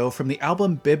Bibio from the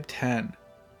album Bib 10.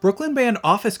 Brooklyn band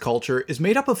Office Culture is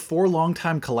made up of 4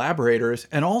 longtime collaborators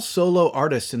and all solo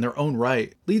artists in their own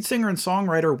right. Lead singer and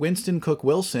songwriter Winston Cook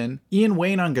Wilson, Ian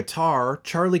Wayne on guitar,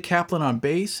 Charlie Kaplan on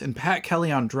bass, and Pat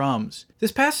Kelly on drums.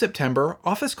 This past September,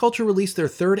 Office Culture released their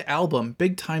 3rd album,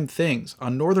 Big Time Things,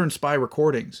 on Northern Spy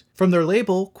Recordings. From their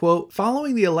label, quote,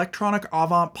 "Following the electronic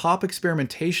avant pop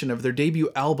experimentation of their debut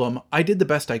album, I Did the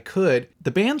Best I Could, the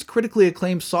band's critically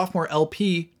acclaimed sophomore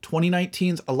LP,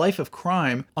 2019's A Life of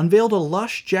Crime, unveiled a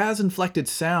lush, jazz-inflected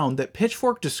sound that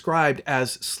Pitchfork described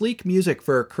as sleek music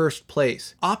for a cursed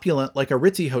place, opulent like a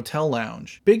ritzy hotel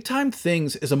lounge. Big Time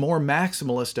Things is a more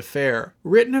maximalist affair.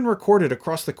 Written and recorded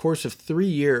across the course of 3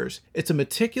 years, it's a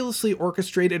meticulously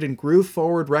orchestrated and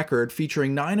groove-forward record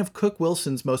featuring 9 of Cook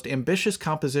Wilson's most ambitious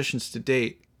compositions to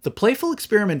date. The playful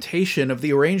experimentation of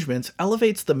the arrangements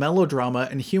elevates the melodrama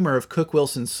and humor of Cook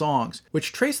Wilson's songs,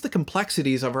 which trace the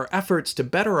complexities of our efforts to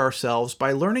better ourselves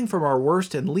by learning from our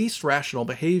worst and least rational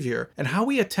behavior, and how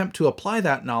we attempt to apply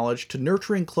that knowledge to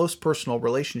nurturing close personal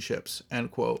relationships."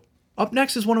 End quote. Up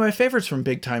next is one of my favorites from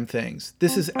Big Time Things.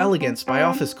 This is Elegance by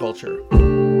Office Culture.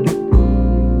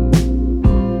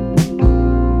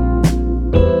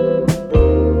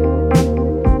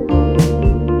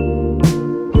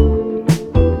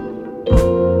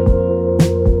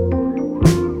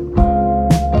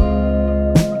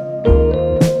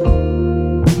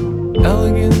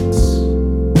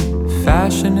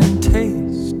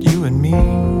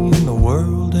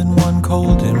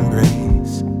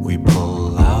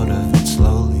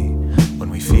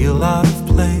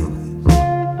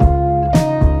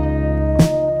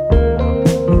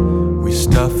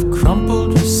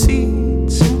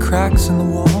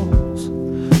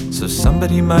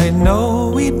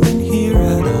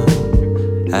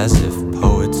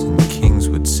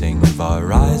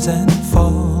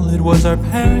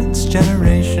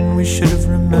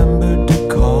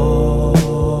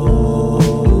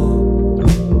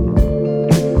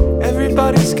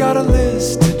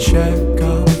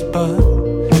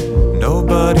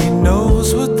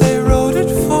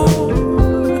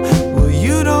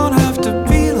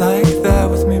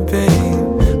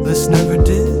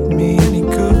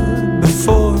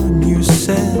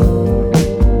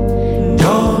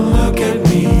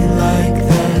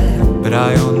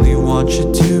 Want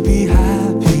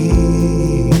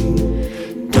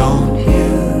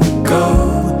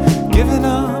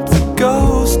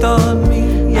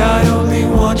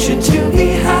you to be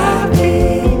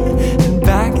happy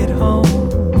back at home.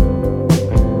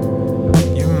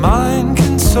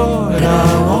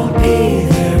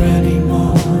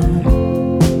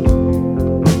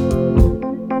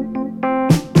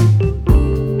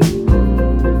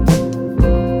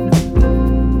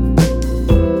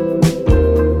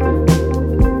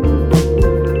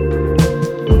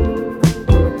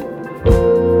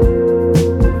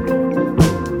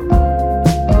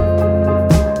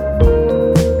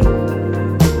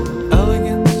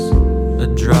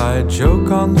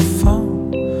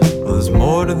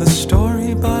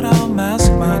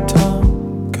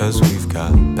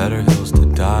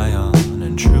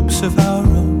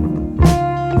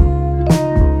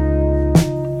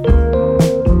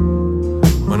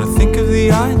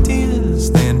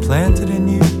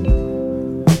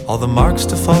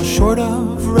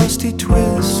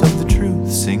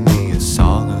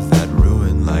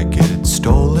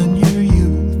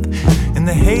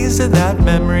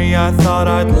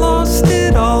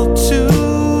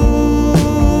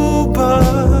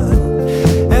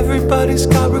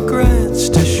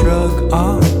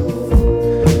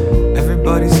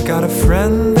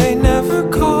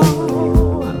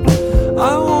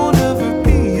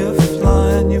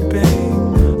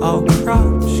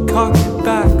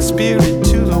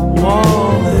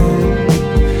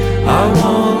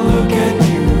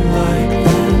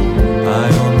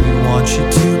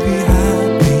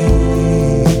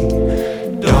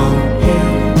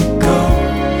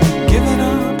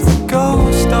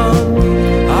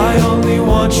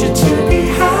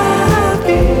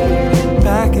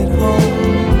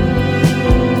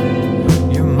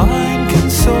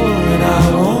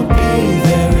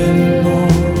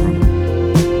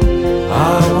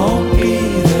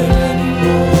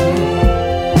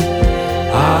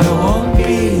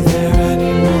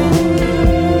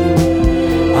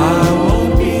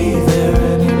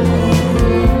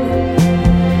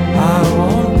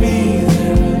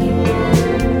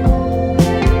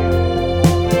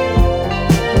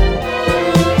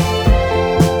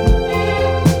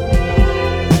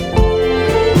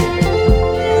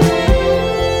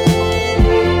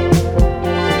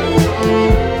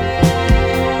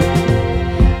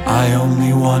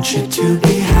 want you to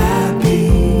be happy.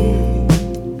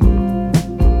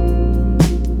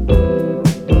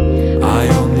 I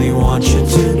only want you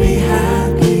to be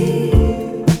happy.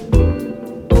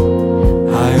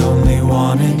 I only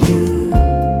wanted you.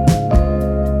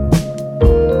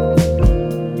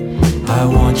 I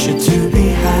want you to be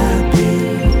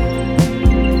happy.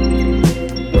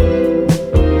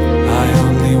 I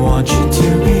only want you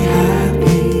to be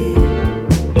happy.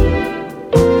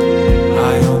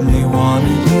 I only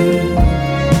wanted you.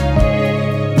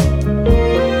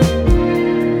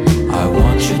 I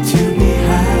want you to be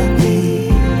happy.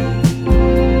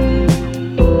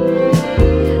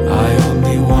 I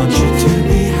only want you to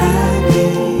be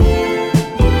happy.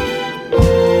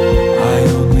 I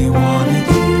only wanted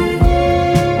you.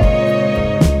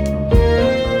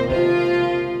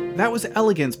 That was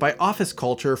Elegance by Office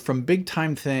Culture from Big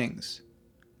Time Things.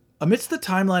 Amidst the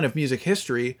timeline of music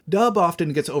history, dub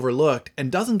often gets overlooked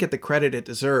and doesn't get the credit it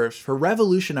deserves for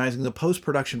revolutionizing the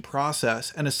post-production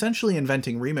process and essentially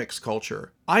inventing remix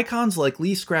culture. Icons like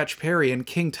Lee Scratch Perry and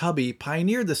King Tubby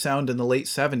pioneered the sound in the late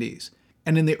 70s,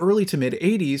 and in the early to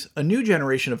mid-80s, a new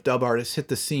generation of dub artists hit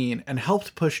the scene and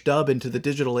helped push dub into the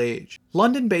digital age.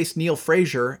 London-based Neil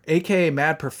Fraser, aka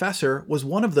Mad Professor, was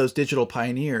one of those digital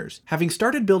pioneers. Having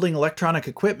started building electronic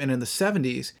equipment in the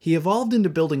 70s, he evolved into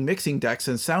building mixing decks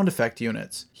and sound effect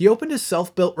units. He opened his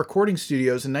self-built recording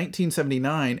studios in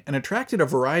 1979 and attracted a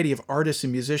variety of artists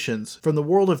and musicians from the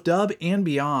world of dub and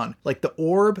beyond, like The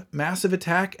Orb, Massive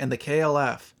Attack, and the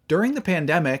KLF. During the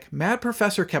pandemic, Mad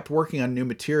Professor kept working on new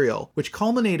material, which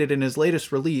culminated in his latest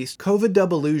release, COVID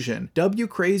Dub Illusion, W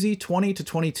Crazy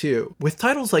 20-22. With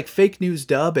titles like Fake News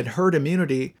Dub and Herd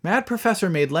Immunity, Mad Professor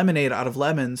made lemonade out of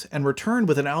lemons and returned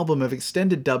with an album of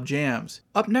extended dub jams.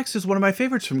 Up next is one of my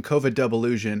favorites from COVID Dub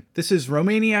Illusion. This is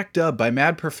Romaniac Dub by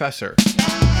Mad Professor.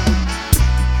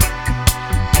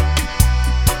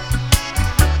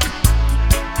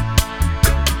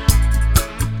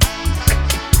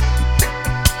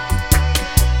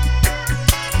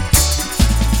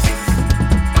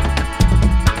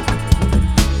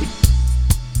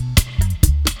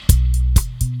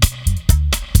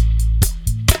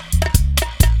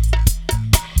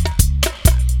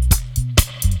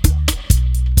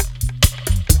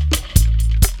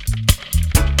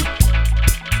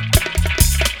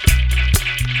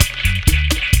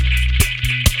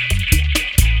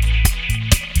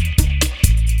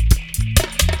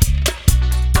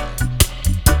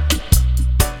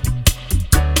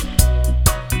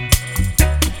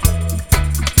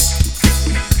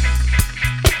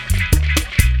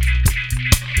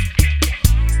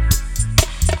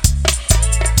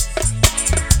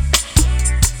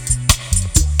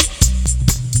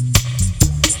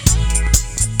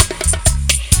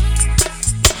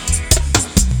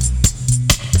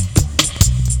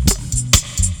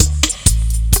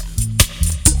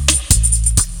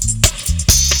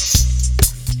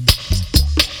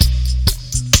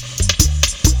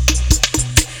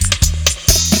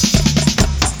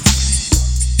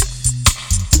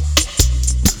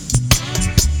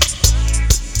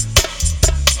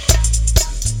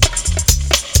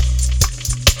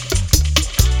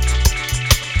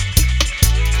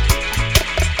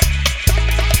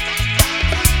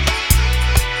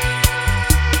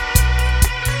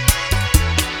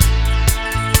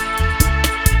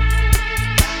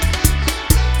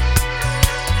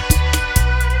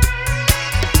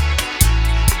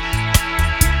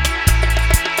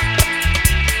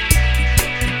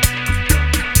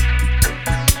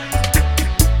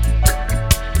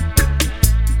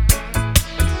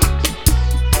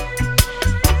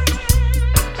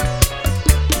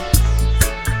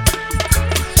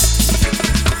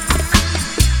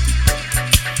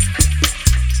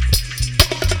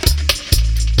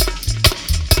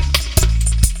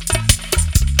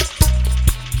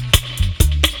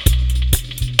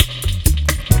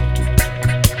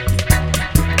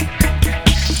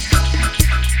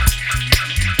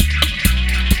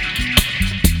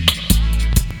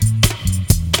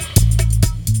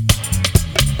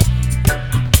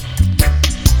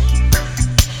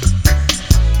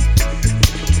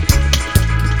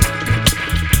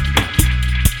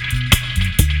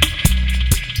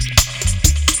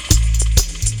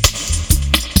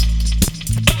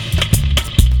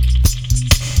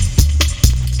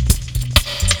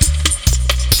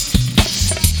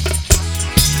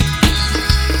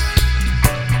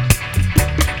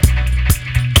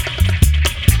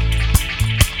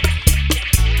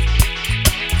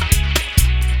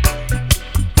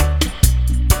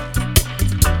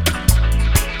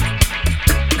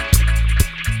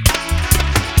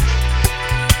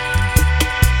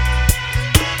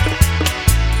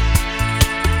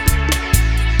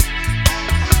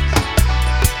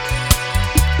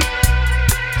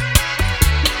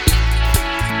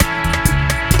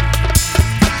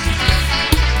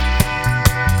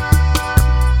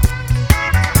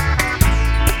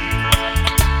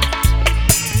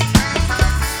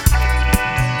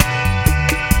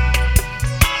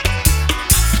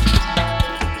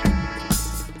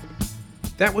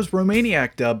 That was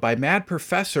Romaniac Dub by Mad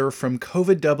Professor from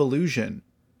COVID Dub Illusion.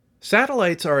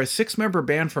 Satellites are a 6-member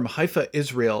band from Haifa,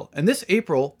 Israel, and this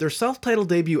April, their self-titled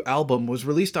debut album was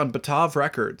released on Batav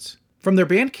Records. From their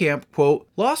Bandcamp, quote,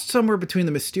 "Lost somewhere between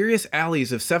the mysterious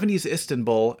alleys of 70s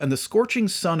Istanbul and the scorching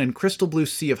sun and crystal blue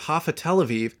sea of Haifa, Tel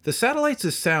Aviv, the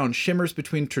Satellites' sound shimmers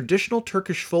between traditional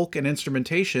Turkish folk and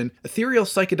instrumentation, ethereal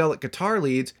psychedelic guitar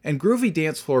leads, and groovy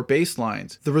dance floor bass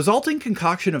lines. The resulting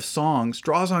concoction of songs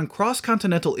draws on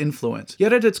cross-continental influence,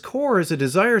 yet at its core is a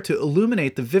desire to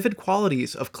illuminate the vivid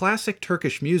qualities of classic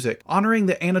Turkish music, honoring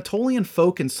the Anatolian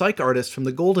folk and psych artists from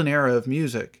the golden era of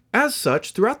music. As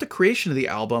such, throughout the creation of the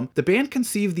album, the band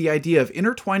conceived the idea of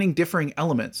intertwining differing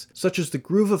elements, such as the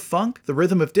groove of funk, the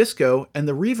rhythm of disco, and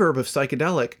the reverb of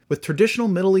psychedelic, with traditional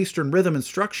Middle Eastern rhythm and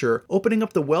structure, opening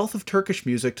up the wealth of Turkish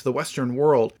music to the Western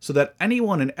world, so that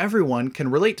anyone and everyone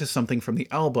can relate to something from the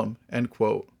album." End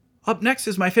quote. Up next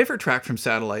is my favorite track from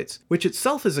Satellites, which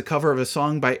itself is a cover of a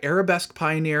song by arabesque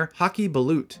pioneer Haki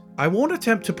Bulut. I won't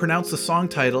attempt to pronounce the song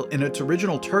title in its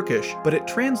original Turkish, but it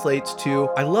translates to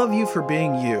 "I love you for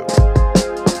being you."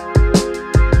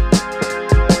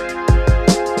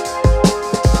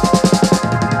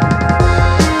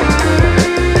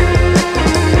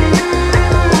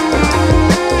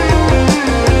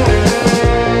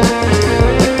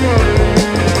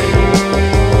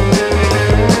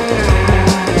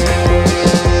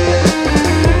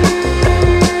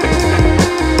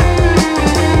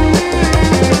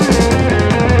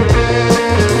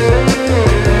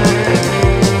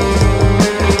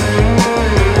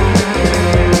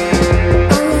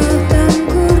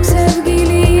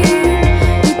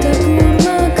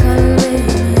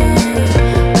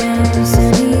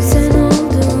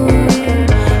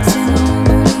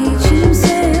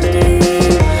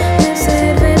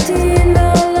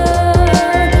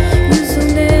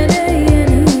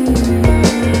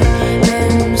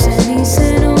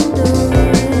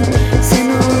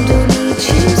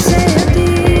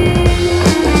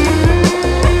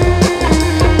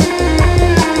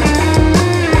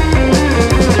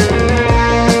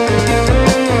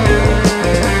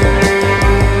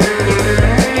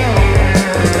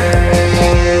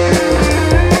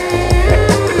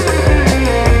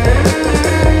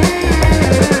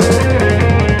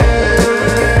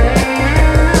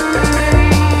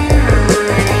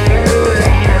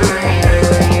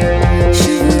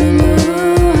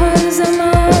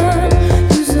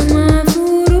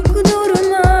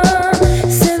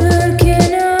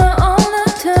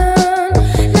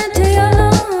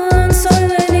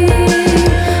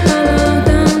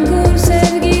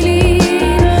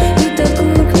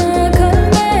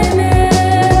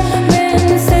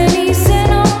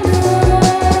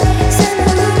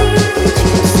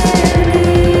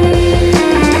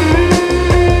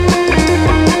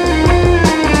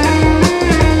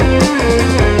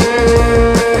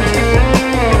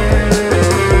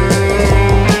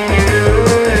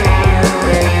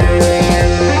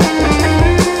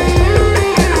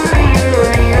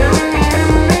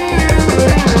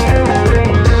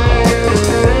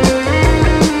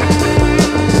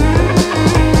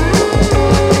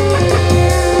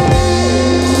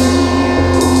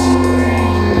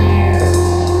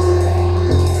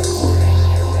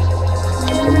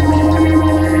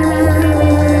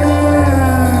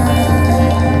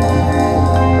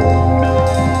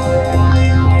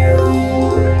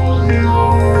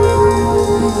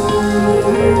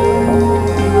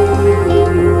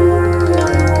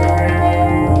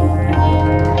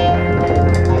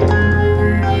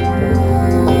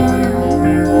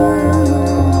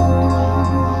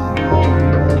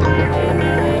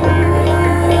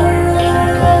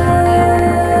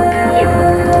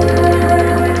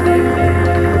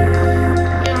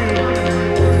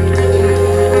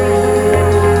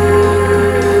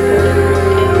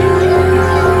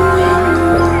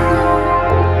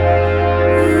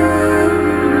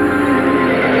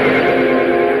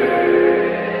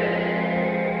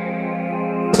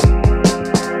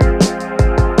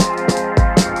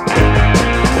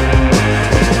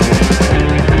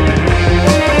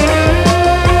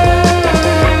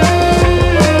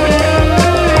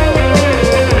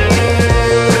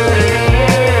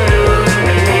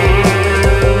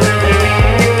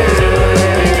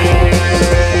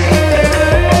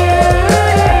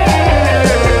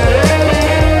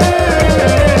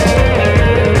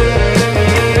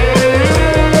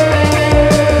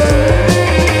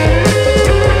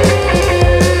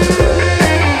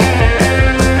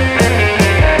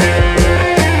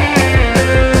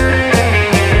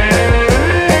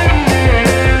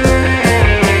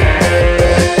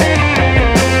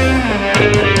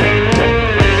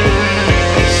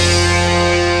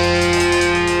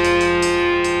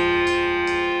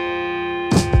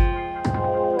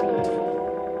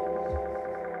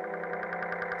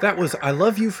 That was I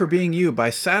Love You for Being You by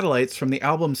Satellites from the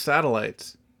album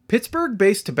Satellites.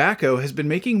 Pittsburgh-based Tobacco has been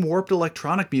making warped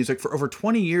electronic music for over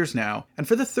 20 years now, and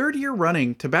for the third year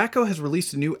running, Tobacco has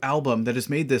released a new album that has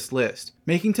made this list,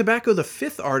 making Tobacco the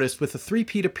fifth artist with a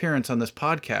three-peat appearance on this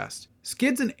podcast.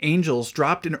 Skids and Angels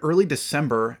dropped in early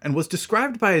December and was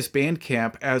described by his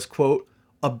Bandcamp as, quote,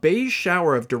 a beige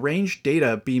shower of deranged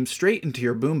data beamed straight into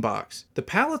your boombox. The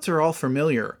palettes are all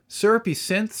familiar. Syrupy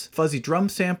synths, fuzzy drum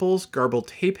samples, garbled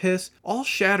tape hiss, all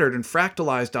shattered and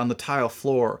fractalized on the tile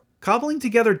floor. Cobbling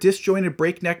together disjointed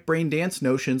breakneck brain dance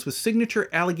notions with signature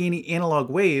Allegheny analog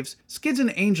waves, Skids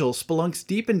and Angels spelunks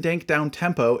deep and dank down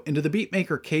tempo into the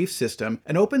Beatmaker cave system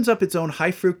and opens up its own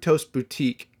high fructose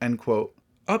boutique, end quote.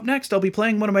 Up next, I'll be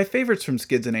playing one of my favorites from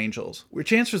Skids and Angels,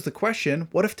 which answers the question,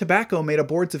 what if Tobacco made a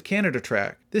Boards of Canada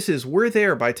track? This is We're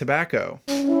There by Tobacco.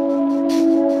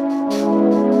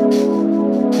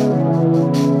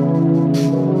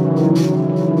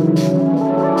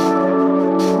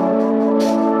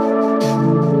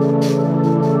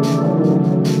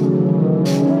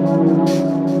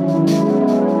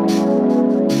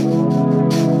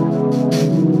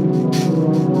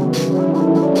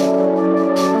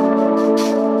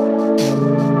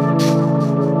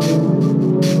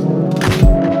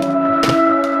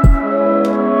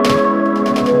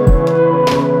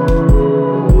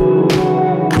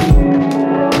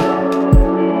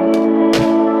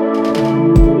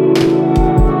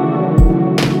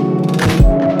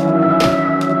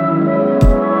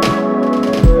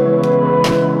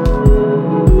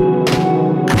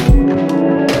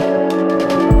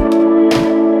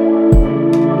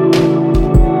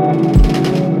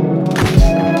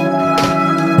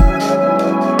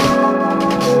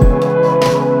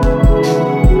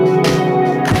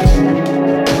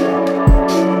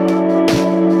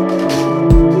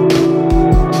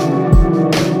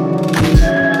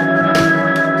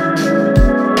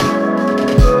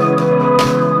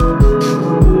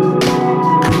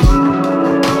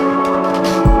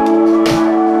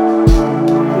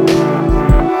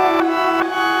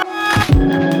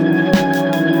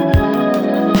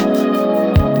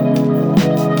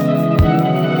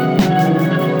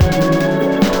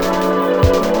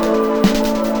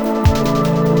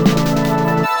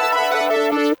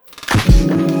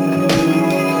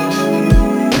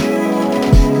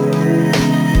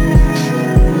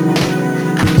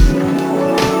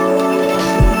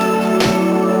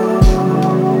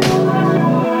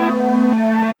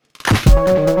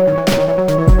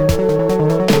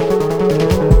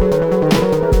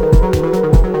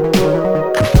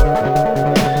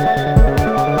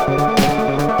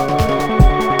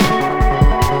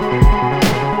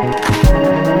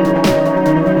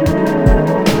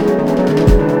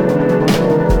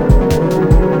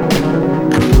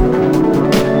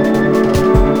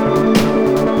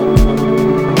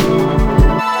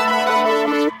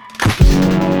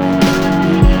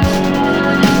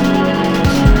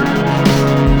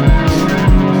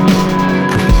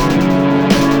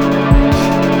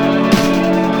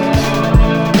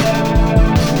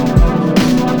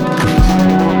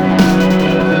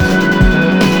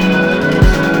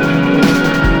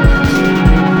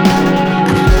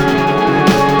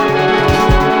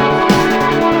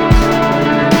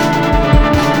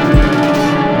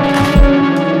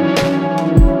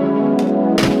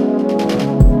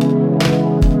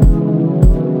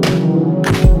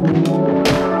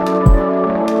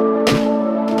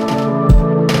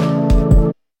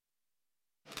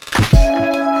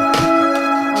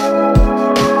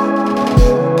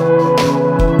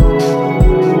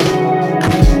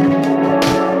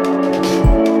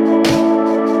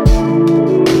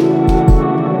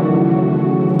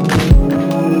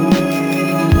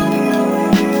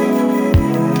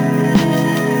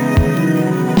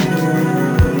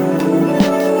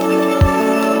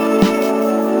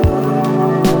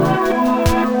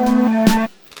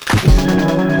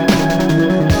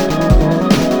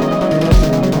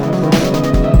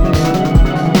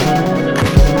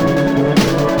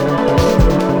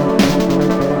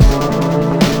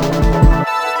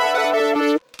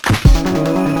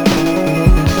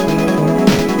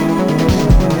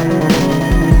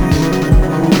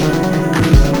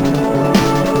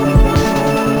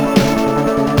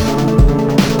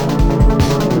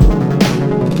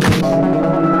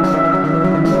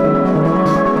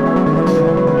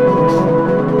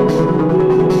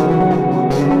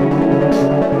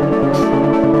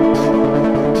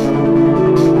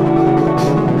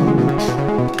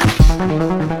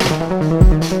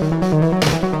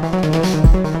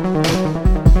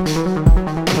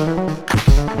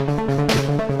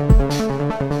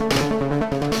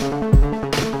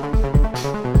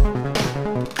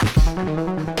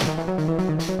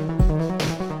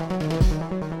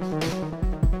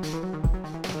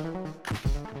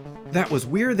 That was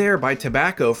We're There by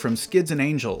Tobacco from Skids and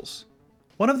Angels.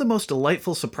 One of the most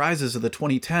delightful surprises of the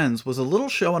 2010s was a little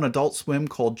show on Adult Swim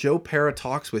called Joe Pera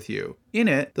Talks With You. In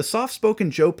it, the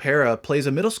soft-spoken Joe Pera plays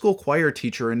a middle school choir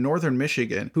teacher in northern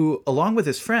Michigan who, along with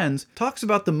his friends, talks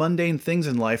about the mundane things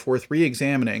in life worth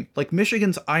re-examining, like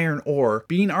Michigan's iron ore,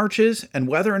 bean arches, and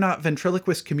whether or not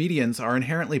ventriloquist comedians are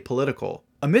inherently political.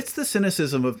 Amidst the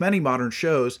cynicism of many modern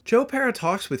shows, Joe Pera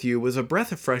Talks With You was a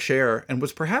breath of fresh air and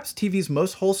was perhaps TV's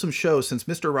most wholesome show since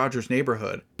Mr. Rogers'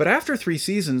 Neighborhood. But after 3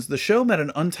 seasons, the show met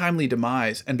an untimely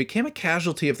demise and became a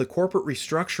casualty of the corporate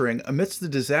restructuring amidst the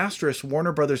disastrous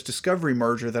Warner Bros. Discovery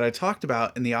merger that I talked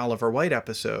about in the Oliver White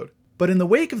episode. But in the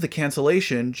wake of the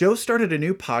cancellation, Joe started a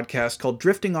new podcast called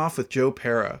Drifting Off with Joe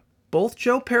Pera. Both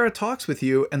Joe Pera Talks With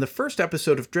You and the first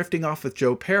episode of Drifting Off with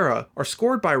Joe Pera are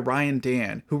scored by Ryan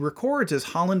Dan, who records as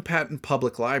Holland Patton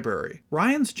Public Library.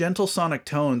 Ryan's gentle sonic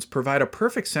tones provide a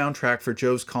perfect soundtrack for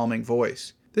Joe's calming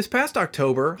voice. This past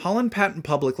October, Holland Patton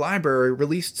Public Library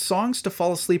released Songs to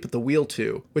Fall Asleep at the Wheel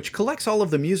To, which collects all of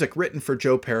the music written for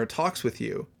Joe Pera Talks With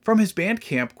You. From his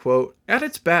Bandcamp, quote, "At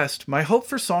its best, my hope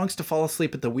for Songs to Fall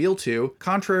Asleep at the Wheel To,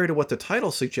 contrary to what the title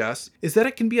suggests, is that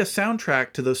it can be a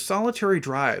soundtrack to those solitary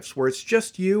drives where it's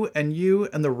just you and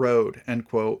the road," end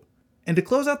quote. And to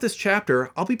close out this chapter,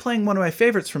 I'll be playing one of my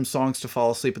favorites from Songs to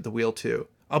Fall Asleep at the Wheel To.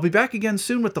 I'll be back again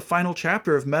soon with the final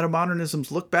chapter of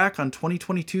Metamodernism's look back on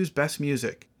 2022's best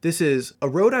music. This is A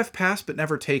Road I've Passed But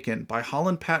Never Taken by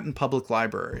Holland Patton Public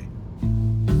Library.